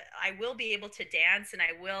 right? Like I will be able to dance, and I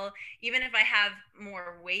will, even if I have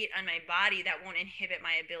more weight on my body, that won't inhibit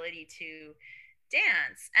my ability to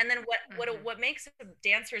dance. And then Mm-hmm. what makes a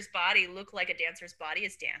dancer's body look like a dancer's body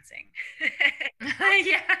is dancing.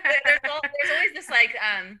 Yeah. There's always this like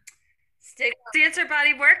stigma. Dancer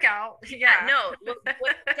body workout. Yeah, Yeah. no,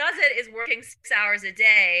 what does it is working 6 hours a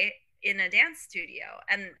day in a dance studio.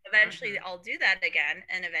 And eventually Mm-hmm. I'll do that again.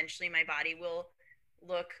 And eventually my body will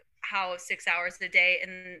look how 6 hours a day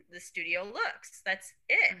in the studio looks. That's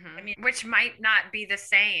it. I mean, Which might not be the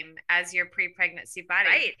same as your pre-pregnancy body.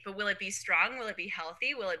 right. But will it be strong? Will it be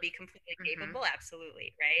healthy? Will it be completely Mm-hmm. capable?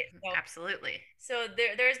 Absolutely. Right. Absolutely. So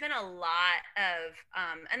there's been a lot of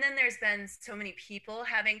and then there's been so many people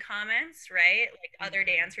having comments, right? Like other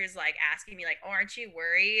Mm-hmm. dancers like asking me like, oh, aren't you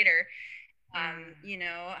worried? Or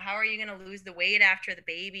Mm. how are you going to lose the weight after the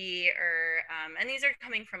baby? Or and these are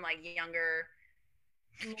coming from like younger,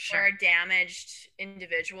 Sure. more damaged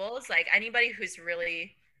individuals. Like anybody who's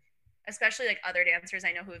really, especially like other dancers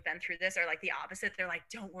I know who have been through this, are like the opposite. They're like,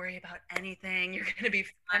 don't worry about anything, you're going to be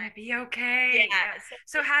fine. Gonna be okay. Yeah. Yeah.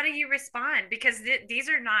 So how do you respond? Because these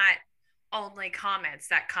are not only comments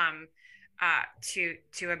that come to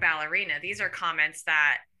a ballerina. These are comments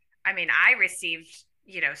that, I mean, I received,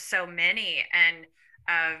 so many, and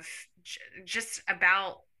of just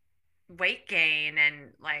about weight gain, and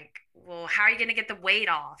like, well, how are you going to get the weight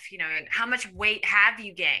off, and how much weight have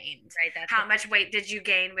you gained, Right. That's how much weight did you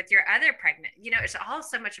gain with your other pregnant, it's all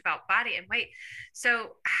so much about body and weight.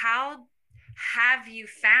 So how have you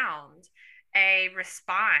found a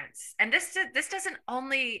response? And this doesn't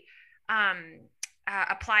only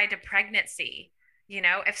apply to pregnancy. If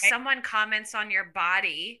right. someone comments on your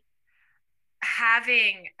body,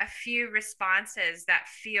 having a few responses that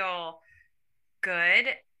feel good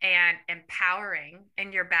and empowering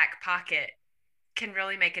in your back pocket can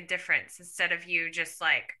really make a difference, instead of you just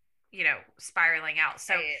like, spiraling out.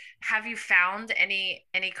 So Right. have you found any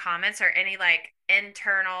comments or any like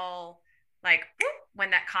internal, like, whoop,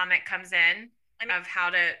 when that comment comes in, I mean, of how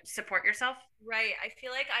to support yourself? right. I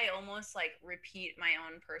feel like I almost like repeat my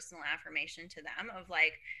own personal affirmation to them of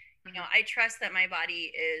like, Mm-hmm. I trust that my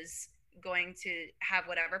body is going to have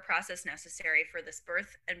whatever process necessary for this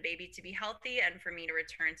birth and baby to be healthy and for me to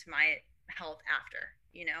return to my health after,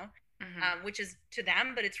 Mm-hmm. which is to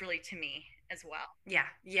them, but it's really to me as well. Yeah,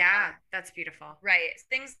 yeah, that's beautiful. Right.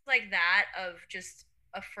 Things like that of just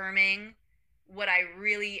affirming what I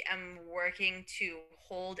really am working to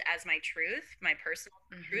hold as my truth, my personal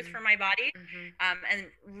truth Mm-hmm. for my body, Mm-hmm. and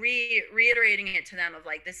reiterating it to them of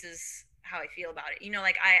like, this is how I feel about it.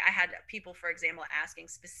 Like I had people, for example, asking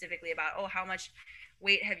specifically about, oh, how much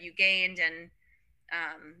weight have you gained? And,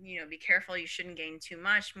 be careful, you shouldn't gain too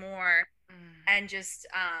much more. Mm. And just,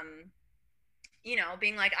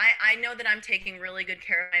 being like, I know that I'm taking really good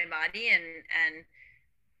care of my body, and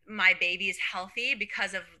my baby is healthy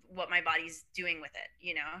because of what my body's doing with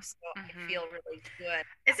it. So I Mm-hmm. feel really good.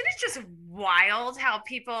 Isn't it just wild how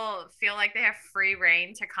people feel like they have free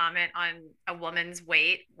reign to comment on a woman's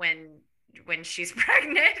weight when she's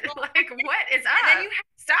pregnant? Well, Like, what is and then up?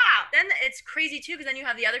 Stop. then it's crazy too, because then you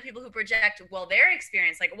have the other people who project, well, their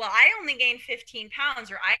experience, like, well, I only gained 15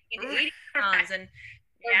 pounds, or I gained 80 Right. pounds, and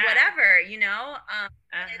or Yeah. whatever. It's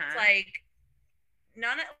Uh-huh. like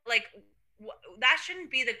none of like that shouldn't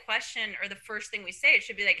be the question or the first thing we say. It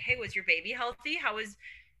should be like, hey, was your baby healthy? How was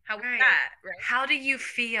Right. that? Right? How do you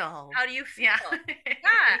feel? How do you feel? Yeah. Yeah.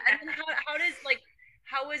 Yeah. And then how does like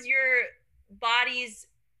how was your body's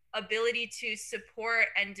ability to support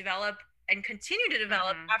and develop and continue to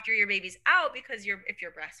develop Mm-hmm. after your baby's out, because if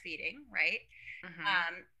you're breastfeeding, right? Mm-hmm.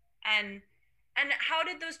 um and how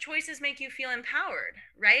did those choices make you feel empowered,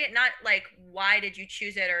 right? Not like, why did you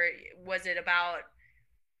choose it, or was it about,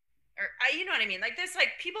 or you know what I mean? Like this,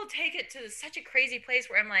 like people take it to such a crazy place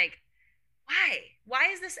where I'm like, why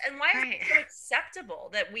is this, and why is Right. it so acceptable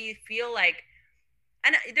that we feel like,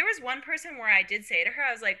 and there was one person where I did say to her,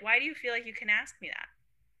 I was like, why do you feel like you can ask me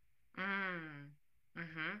that? Mm.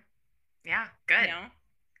 Mm-hmm. Yeah. you Good. know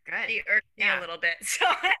Good. She irked me a Yeah. little bit. So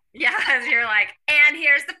Yeah. You're like, and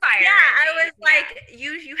here's the yeah, fire in I me. was Yeah. like,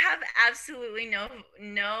 you have absolutely no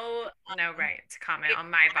No right to comment way on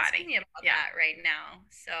my of asking body. me about Yeah. that right now.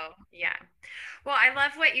 So Yeah. Well, I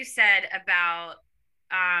love what you said about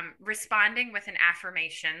responding with an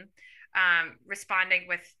affirmation, responding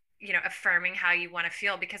with, affirming how you want to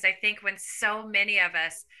feel. Because I think when so many of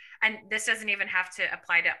us, and this doesn't even have to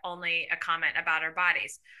apply to only a comment about our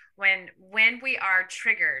bodies, when we are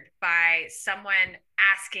triggered by someone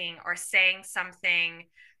asking or saying something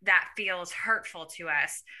that feels hurtful to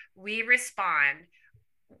us, we respond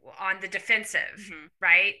on the defensive, mm-hmm.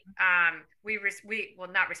 right? We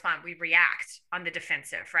will not respond. We react on the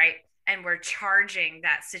defensive, right? And we're charging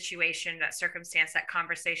that situation, that circumstance, that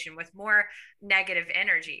conversation with more negative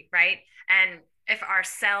energy, right? And if our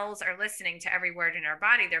cells are listening to every word in our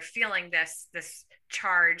body, they're feeling this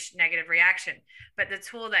charged negative reaction. But the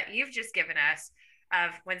tool that you've just given us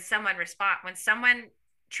of when someone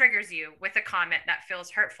triggers you with a comment that feels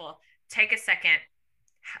hurtful, take a second.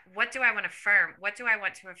 What do I want to affirm? What do I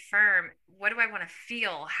want to affirm? What do I want to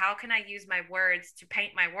feel? How can I use my words to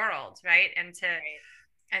paint my world, right? And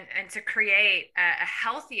to create a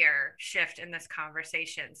healthier shift in this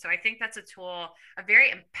conversation. So I think that's a tool, a very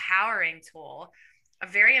empowering tool, a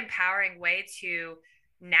very empowering way to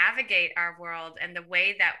navigate our world and the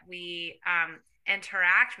way that we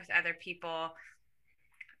interact with other people.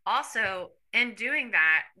 Also, in doing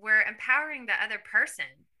that, we're empowering the other person,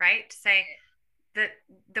 right? To say,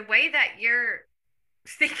 the way that you're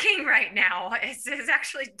thinking right now is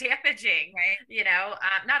actually damaging, right,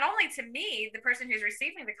 not only to me, the person who's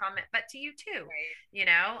receiving the comment, but to you too,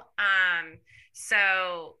 right.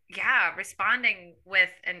 So yeah, responding with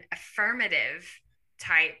an affirmative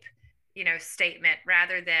type, statement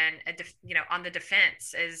rather than on the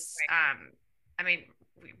defense is, Right. I mean,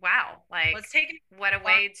 wow, like, Well, it's taken what a a long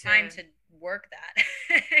way time to work that.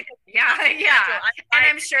 yeah, yeah. And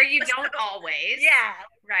I'm sure you don't always. Yeah.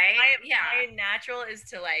 Right. Yeah. My natural is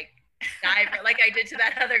to like dive like I did to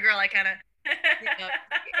that other girl. I kind of,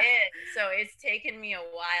 so it's taken me a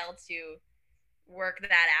while to work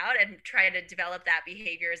that out and try to develop that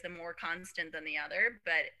behavior as the more constant than the other.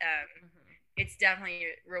 But it's definitely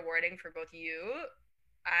rewarding for both you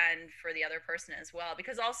and for the other person as well.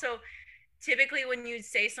 Because also, typically when you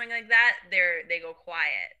say something like that, they go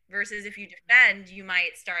quiet. Versus if you defend, you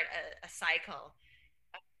might start a cycle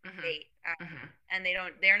of debate, and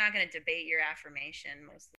they're not going to debate your affirmation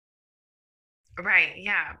mostly. Right.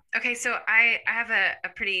 Yeah. Okay. So I have a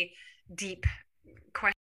pretty deep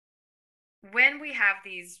question. When we have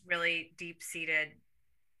these really deep seated,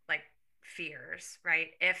 like, fears, right?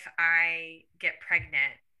 If I get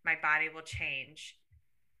pregnant, my body will change.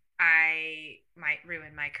 I might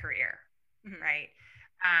ruin my career, right?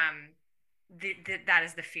 That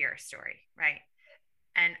is the fear story, right?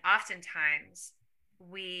 And oftentimes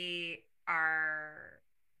we are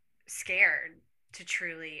scared to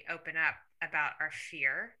truly open up about our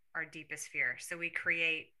fear, our deepest fear. So we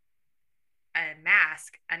create a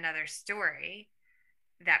mask, another story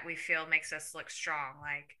that we feel makes us look strong.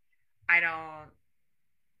 Like, I don't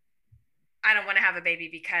I don't want to have a baby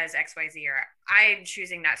because XYZ, or I'm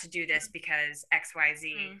choosing not to do this because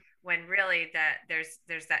XYZ, when really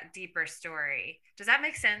there's that deeper story. Does that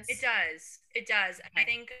make sense? It does. It does. Okay. I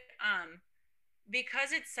think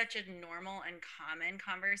because it's such a normal and common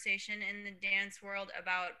conversation in the dance world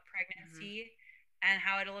about pregnancy and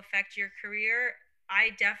how it'll affect your career, I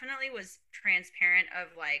definitely was transparent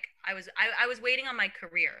of like I was waiting on my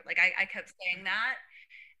career. Like I kept saying that.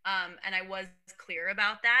 And I was clear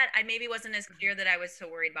about that. I maybe wasn't as clear that I was so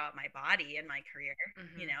worried about my body and my career.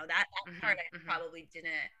 That part I probably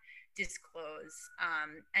didn't disclose,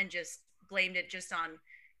 and just blamed it just on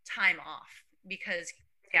time off because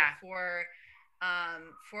for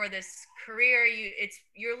this career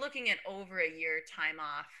you're looking at over a year time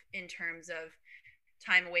off in terms of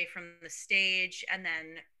time away from the stage, and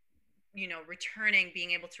then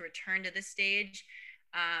being able to return to the stage.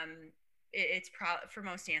 It's for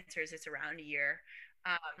most dancers it's around a year,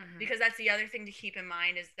 because that's the other thing to keep in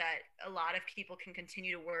mind is that a lot of people can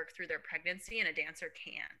continue to work through their pregnancy and a dancer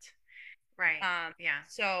can't, right?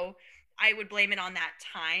 So I would blame it on that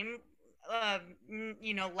time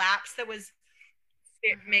lapse that was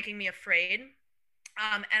making me afraid,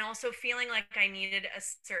 and also feeling like I needed a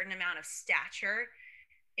certain amount of stature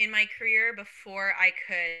in my career before I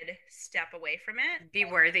could step away from it. Be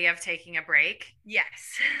worthy of taking a break.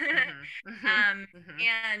 Yes.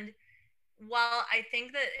 And while I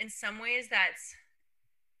think that in some ways that's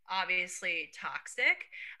obviously toxic,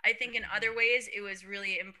 I think in other ways it was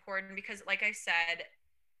really important because, like I said,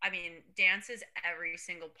 I mean, dance is every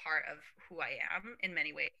single part of who I am in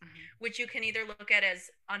many ways, Mhm. which you can either look at as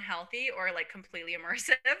unhealthy or like completely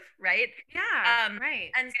immersive, right? Yeah, Um,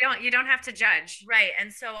 right. and You don't have to judge. right,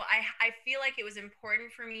 and so I feel like it was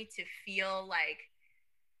important for me to feel like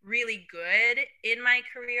really good in my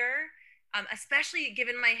career, especially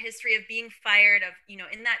given my history of being fired. Of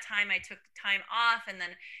in that time, I took time off and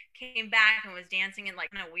then came back and was dancing in like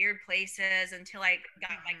kind of weird places until I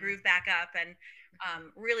got my Mhm. groove back up and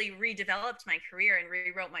really redeveloped my career and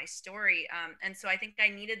rewrote my story. And so I think I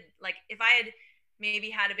needed, like, if I had maybe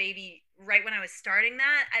had a baby right when I was starting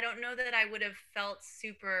that, I don't know that I would have felt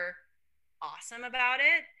super awesome about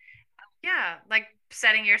it. Yeah, like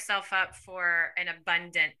setting yourself up for an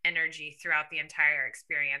abundant energy throughout the entire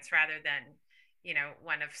experience rather than,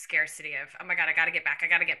 one of scarcity of, oh my God, I got to get back. I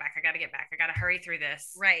got to get back. I got to get back. I got to hurry through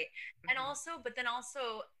this. Right. And Hmm. also, but then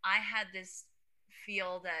also, I had this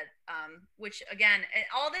feel that, which again,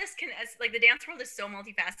 all this can, like, the dance world is so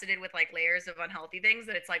multifaceted with like layers of unhealthy things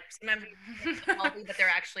that it's like sometimes they're unhealthy, but they're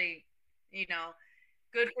actually, you know,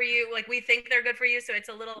 good for you. Like, we think they're good for you. So it's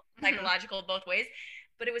a little Hmm. psychological both ways.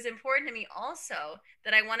 But it was important to me also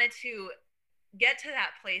that I wanted to get to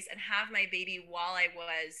that place and have my baby while I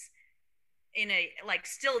was in a, like,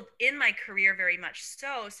 still in my career very much,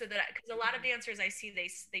 so that, because a lot of dancers I see,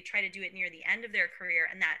 they try to do it near the end of their career,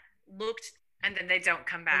 and that looked And then they don't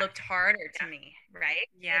come back. looked harder to Yeah. me, right? It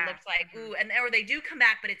Yeah. looked like, Hmm. ooh, and or they do come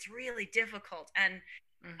back, but it's really difficult. And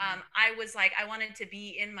Hmm. I was like, I wanted to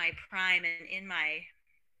be in my prime and in my,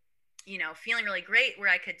 feeling really great where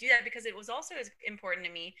I could do that, because it was also as important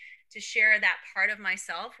to me to share that part of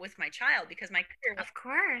myself with my child, because my career was Of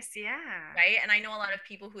course. Yeah. right. And I know a lot of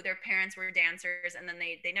people who their parents were dancers and then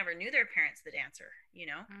they never knew their parents the dancer.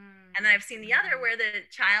 And then I've seen the other Mm-hmm. where the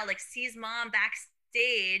child like sees mom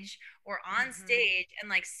backstage or on Hmm. stage and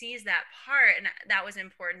like sees that part, and that was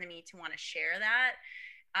important to me to want to share that.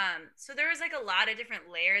 So there was like a lot of different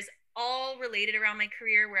layers, all related around my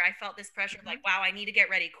career, where I felt this pressure of like, Hmm. wow, I need to get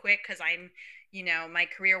ready quick because my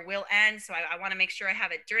career will end. So I want to make sure I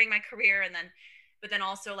have it during my career. And then, but then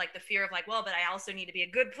also like the fear of like, well, but I also need to be a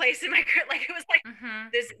good place in my career. Like, it was like Hmm.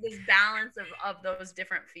 this balance of those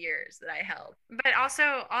different fears that I held. But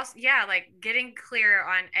also, yeah, like getting clear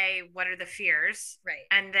on what are the fears, Right.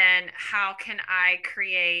 and then how can I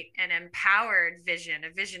create an empowered vision,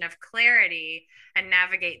 a vision of clarity, and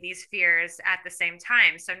navigate these fears at the same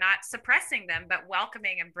time. So not suppressing them, but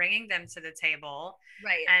welcoming and bringing them to the table,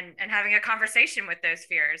 Right. and having a conversation with those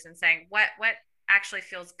fears and saying what actually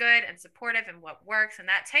feels good and supportive and what works, and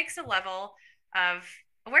that takes a level of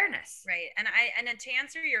awareness. Right. And then to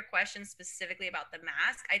answer your question specifically about the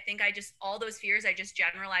mask, I think I just, all those fears I just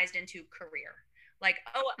generalized into career. Like,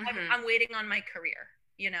 oh, Hmm. I'm waiting on my career,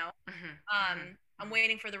 you know. Hmm. I'm Hmm.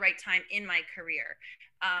 waiting for the right time in my career.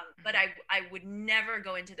 But Hmm. I would never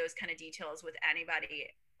go into those kind of details with anybody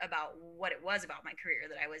about what it was about my career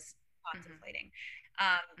that I was Hmm. contemplating.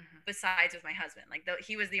 Um, Hmm. Besides with my husband, like,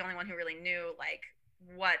 he was the only one who really knew like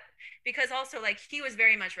what, because also like he was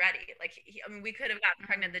very much ready. Like, I mean, we could have gotten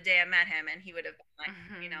pregnant the Hmm. day I met him, and he would have been like,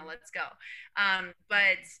 Hmm. let's go.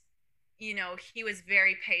 But he was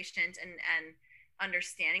very patient and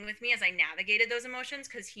understanding with me as I navigated those emotions,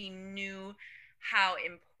 because he knew how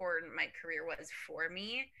important my career was for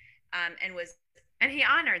me, and was, And he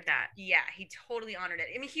honored that. yeah, he totally honored it.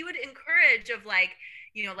 I mean, he would encourage of like,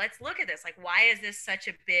 let's look at this. Like, why is this such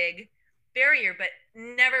a big barrier? But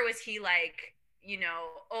never was he like,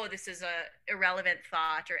 oh, this is a irrelevant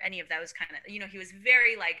thought or any of those kind of, he was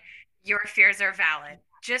very like, Your fears are valid.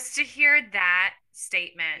 Just to hear that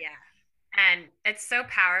statement, yeah, and it's so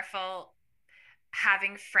powerful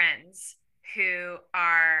having friends who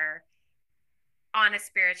are on a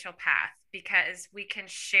spiritual path, because we can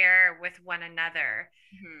share with one another,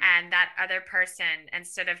 hmm, and that other person,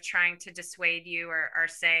 instead of trying to dissuade you or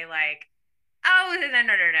say like, oh,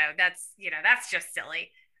 no, that's just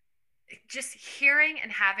silly, just hearing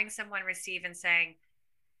and having someone receive and saying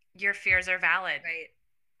your fears are valid. right,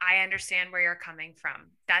 I understand where you're coming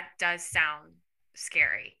from. That does sound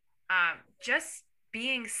scary. Just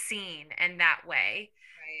being seen in that way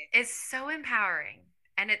right. is so empowering,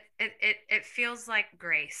 and it feels like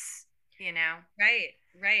grace, you know. Right,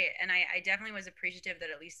 right. And I definitely was appreciative that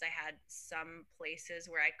at least I had some places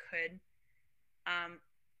where I could um,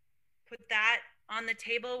 put that on the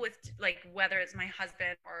table with, like, whether it's my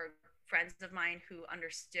husband or friends of mine who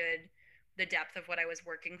understood the depth of what I was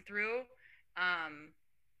working through. Um,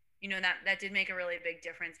 that did make a really big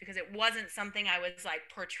difference, because it wasn't something I was like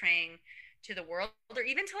portraying to the world or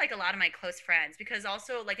even to like a lot of my close friends, because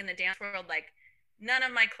also like in the dance world, like none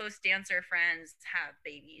of my close dancer friends have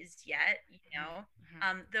babies yet,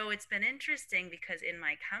 though it's been interesting because in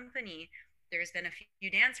my company, there's been a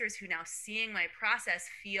few dancers who now seeing my process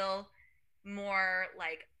feel more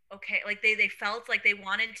like, okay, like they felt like they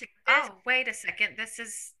wanted to do this. Oh, wait a second. This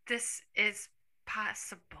is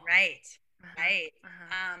possible. Right. Uh-huh. Right.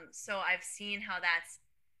 Uh-huh. So I've seen how that's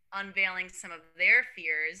unveiling some of their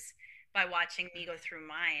fears by watching me go through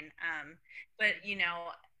mine. But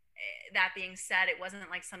that being said, it wasn't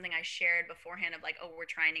like something I shared beforehand of like, oh, we're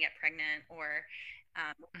trying to get pregnant or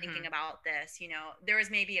thinking about this. There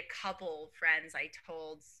was maybe a couple friends I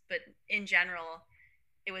told, but in general,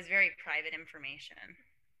 it was very private information.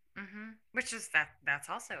 Which is that's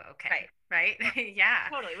also okay, Right. right? Yeah.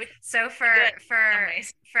 Totally. So for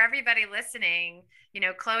everybody listening,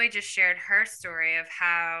 Chloe just shared her story of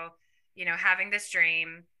how, having this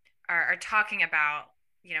dream, or talking about,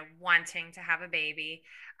 wanting to have a baby.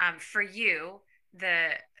 For you,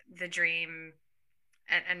 the dream,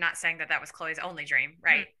 and not saying that that was Chloe's only dream,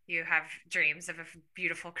 right? You have dreams of a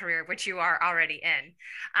beautiful career, which you are already in.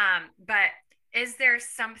 But is there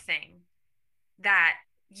something that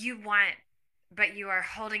you want, but you are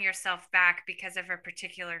holding yourself back because of a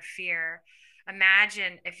particular fear?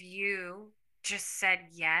 Imagine if you just said,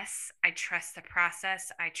 yes, I trust the process.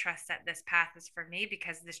 I trust that this path is for me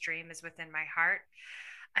because this dream is within my heart.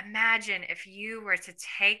 Imagine if you were to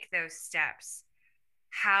take those steps,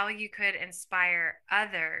 how you could inspire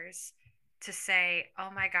others to say, oh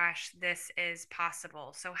my gosh, this is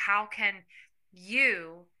possible. So, how can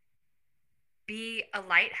you be a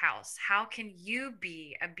lighthouse? How can you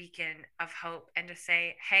be a beacon of hope and to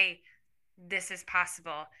say, hey, this is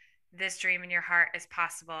possible? This dream in your heart is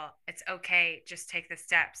possible. It's okay. Just take the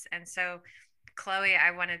steps. And so, Chloe,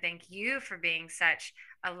 I want to thank you for being such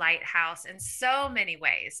a lighthouse in so many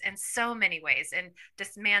ways, and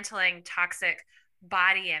dismantling toxic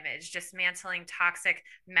body image, dismantling toxic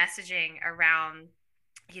messaging around,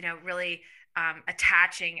 really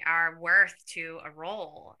attaching our worth to a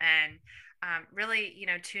role, and really,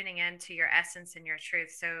 tuning into your essence and your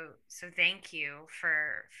truth. So thank you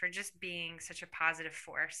for just being such a positive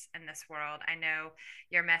force in this world. I know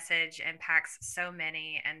your message impacts so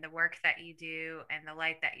many, and the work that you do and the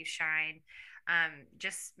light that you shine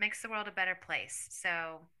just makes the world a better place.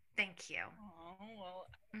 So thank you. Oh, well,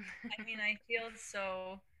 I mean, I feel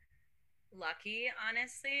so lucky,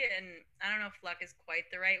 honestly. And I don't know if luck is quite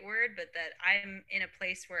the right word, but that I'm in a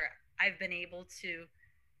place where I've been able to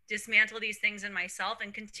dismantle these things in myself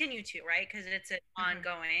and continue to, right? Because it's an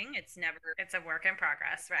ongoing, it's a work in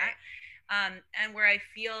progress, right? And where I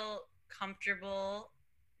feel comfortable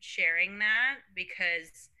sharing that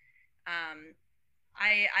because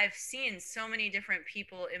I've seen so many different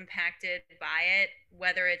people impacted by it,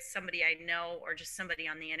 whether it's somebody I know or just somebody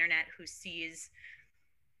on the internet who sees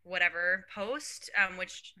whatever post,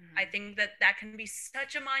 which I think that can be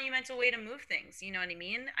such a monumental way to move things. You know what I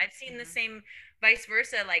mean? I've seen the same vice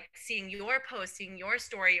versa, like seeing your post, seeing your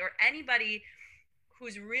story, or anybody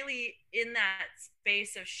who's really in that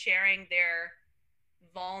space of sharing their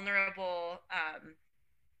vulnerable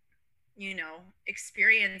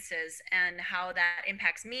experiences and how that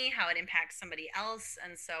impacts me, how it impacts somebody else.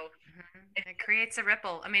 And so it creates a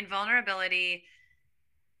ripple. I mean, vulnerability,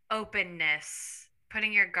 openness,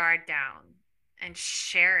 putting your guard down, and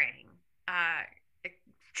sharing, it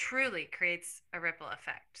truly creates a ripple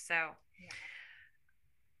effect. So,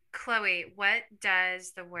 Chloe, what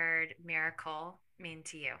does the word miracle mean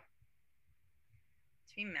to you?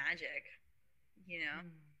 To be magic,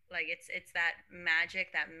 like it's that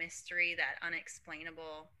magic, that mystery, that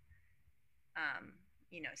unexplainable,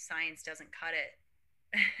 science doesn't cut it.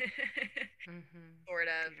 Sort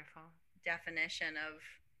of Beautiful definition of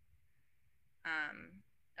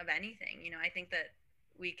anything. I think that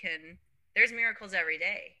there's miracles every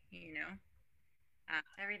day.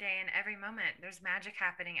 Every day and every moment. There's magic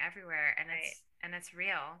happening everywhere, and right. it's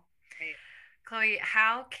real. Right. Chloe,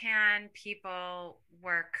 how can people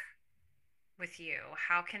work with you?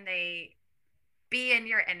 How can they be in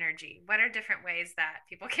your energy? What are different ways that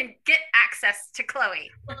people can get access to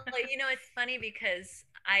Chloe? Well, it's funny because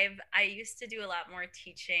I used to do a lot more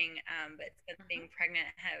teaching, but since being pregnant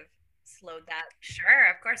have slowed that. Sure,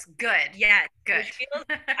 of course. Good. Yeah, good.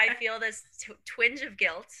 I feel this twinge of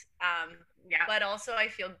guilt. Yeah. But also I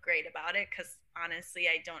feel great about it because honestly,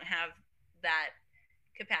 I don't have that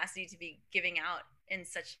capacity to be giving out in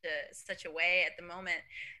such a way at the moment.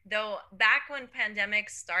 Though back when pandemic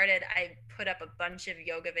started, I put up a bunch of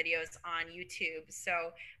yoga videos on YouTube.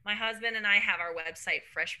 So my husband and I have our website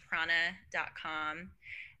freshprana.com,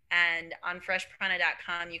 And on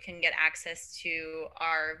freshprana.com, you can get access to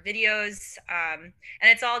our videos. And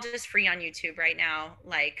it's all just free on YouTube right now.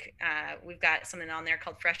 Like we've got something on there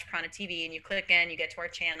called Fresh Prana TV, and you click in, you get to our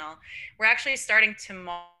channel. We're actually starting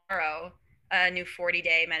tomorrow a new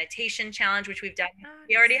 40-day meditation challenge, which we've done.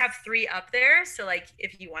 We already have 3 up there. So like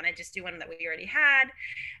if you want to just do one that we already had.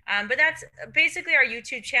 But that's basically our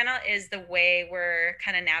YouTube channel is the way we're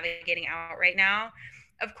kind of navigating out right now.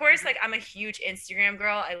 Of course, like I'm a huge Instagram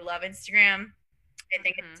girl. I love Instagram. I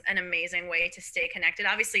think it's an amazing way to stay connected.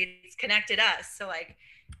 Obviously, it's connected us. So like,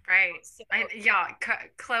 right. So,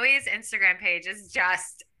 Chloe's Instagram page is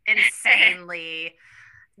just insanely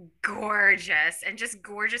gorgeous, and just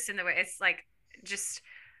gorgeous in the way it's like just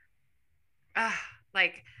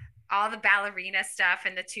like all the ballerina stuff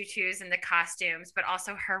and the tutus and the costumes, but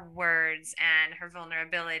also her words and her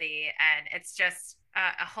vulnerability, and it's just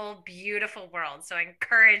a whole beautiful world. So I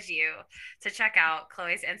encourage you to check out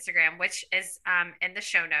Chloe's Instagram, which is in the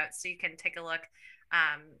show notes, so you can take a look,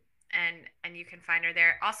 and you can find her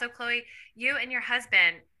there. Also, Chloe, you and your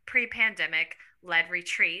husband pre-pandemic led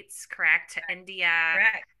retreats, correct, to India.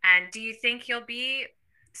 Correct. And do you think you'll be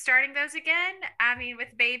starting those again? I mean, with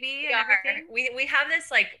baby and everything? We have this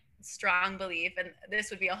like strong belief, and this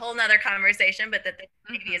would be a whole nother conversation, but that the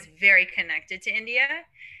baby is very connected to India.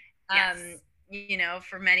 Yes. You know,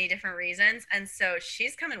 for many different reasons. And so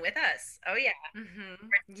she's coming with us. Oh yeah.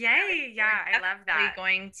 Yay. Yeah. I love that.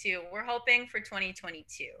 We're hoping for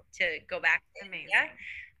 2022 to go back to India,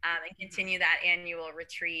 and continue that annual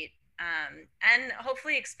retreat. And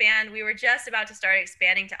hopefully expand. We were just about to start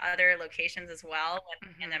expanding to other locations as well when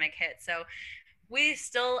the pandemic hit. So we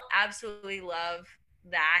still absolutely love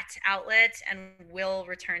that outlet and will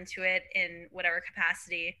return to it in whatever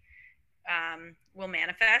capacity will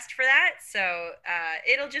manifest for that. So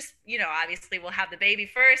it'll just, you know, obviously we'll have the baby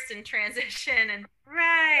first and transition, and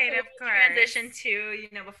of course transition to, you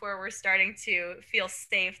know, before we're starting to feel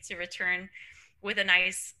safe to return with a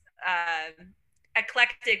nice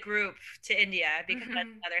eclectic group to India, because that's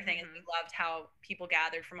another thing. And we loved how people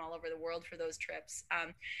gathered from all over the world for those trips.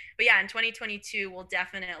 But yeah, in 2022 we'll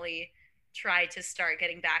definitely try to start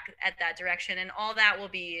getting back at that direction, and all that will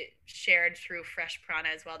be shared through Fresh Prana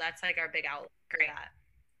as well. That's like our big outlet for that.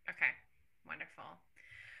 Okay, wonderful.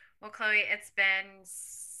 Well, Chloe, it's been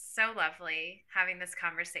so lovely having this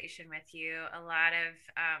conversation with you. A lot of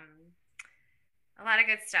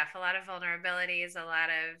good stuff, a lot of vulnerabilities, a lot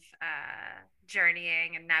of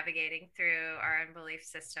journeying and navigating through our own belief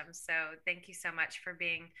systems. So thank you so much for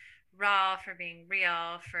being raw, for being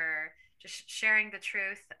real, for just sharing the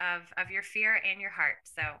truth of your fear and your heart.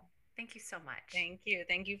 So thank you so much. Thank you.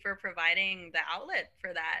 Thank you for providing the outlet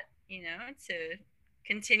for that, you know, to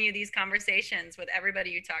continue these conversations with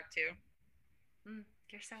everybody you talk to.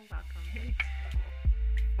 You're so welcome.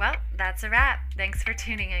 Well, that's a wrap. Thanks for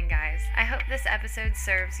tuning in, guys. I hope this episode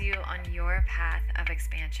serves you on your path of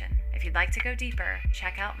expansion. If you'd like to go deeper,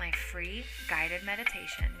 check out my free guided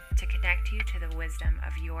meditation to connect you to the wisdom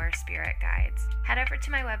of your spirit guides. Head over to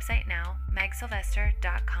my website now,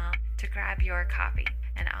 megsylvester.com, to grab your copy,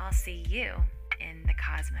 and I'll see you in the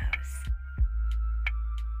cosmos.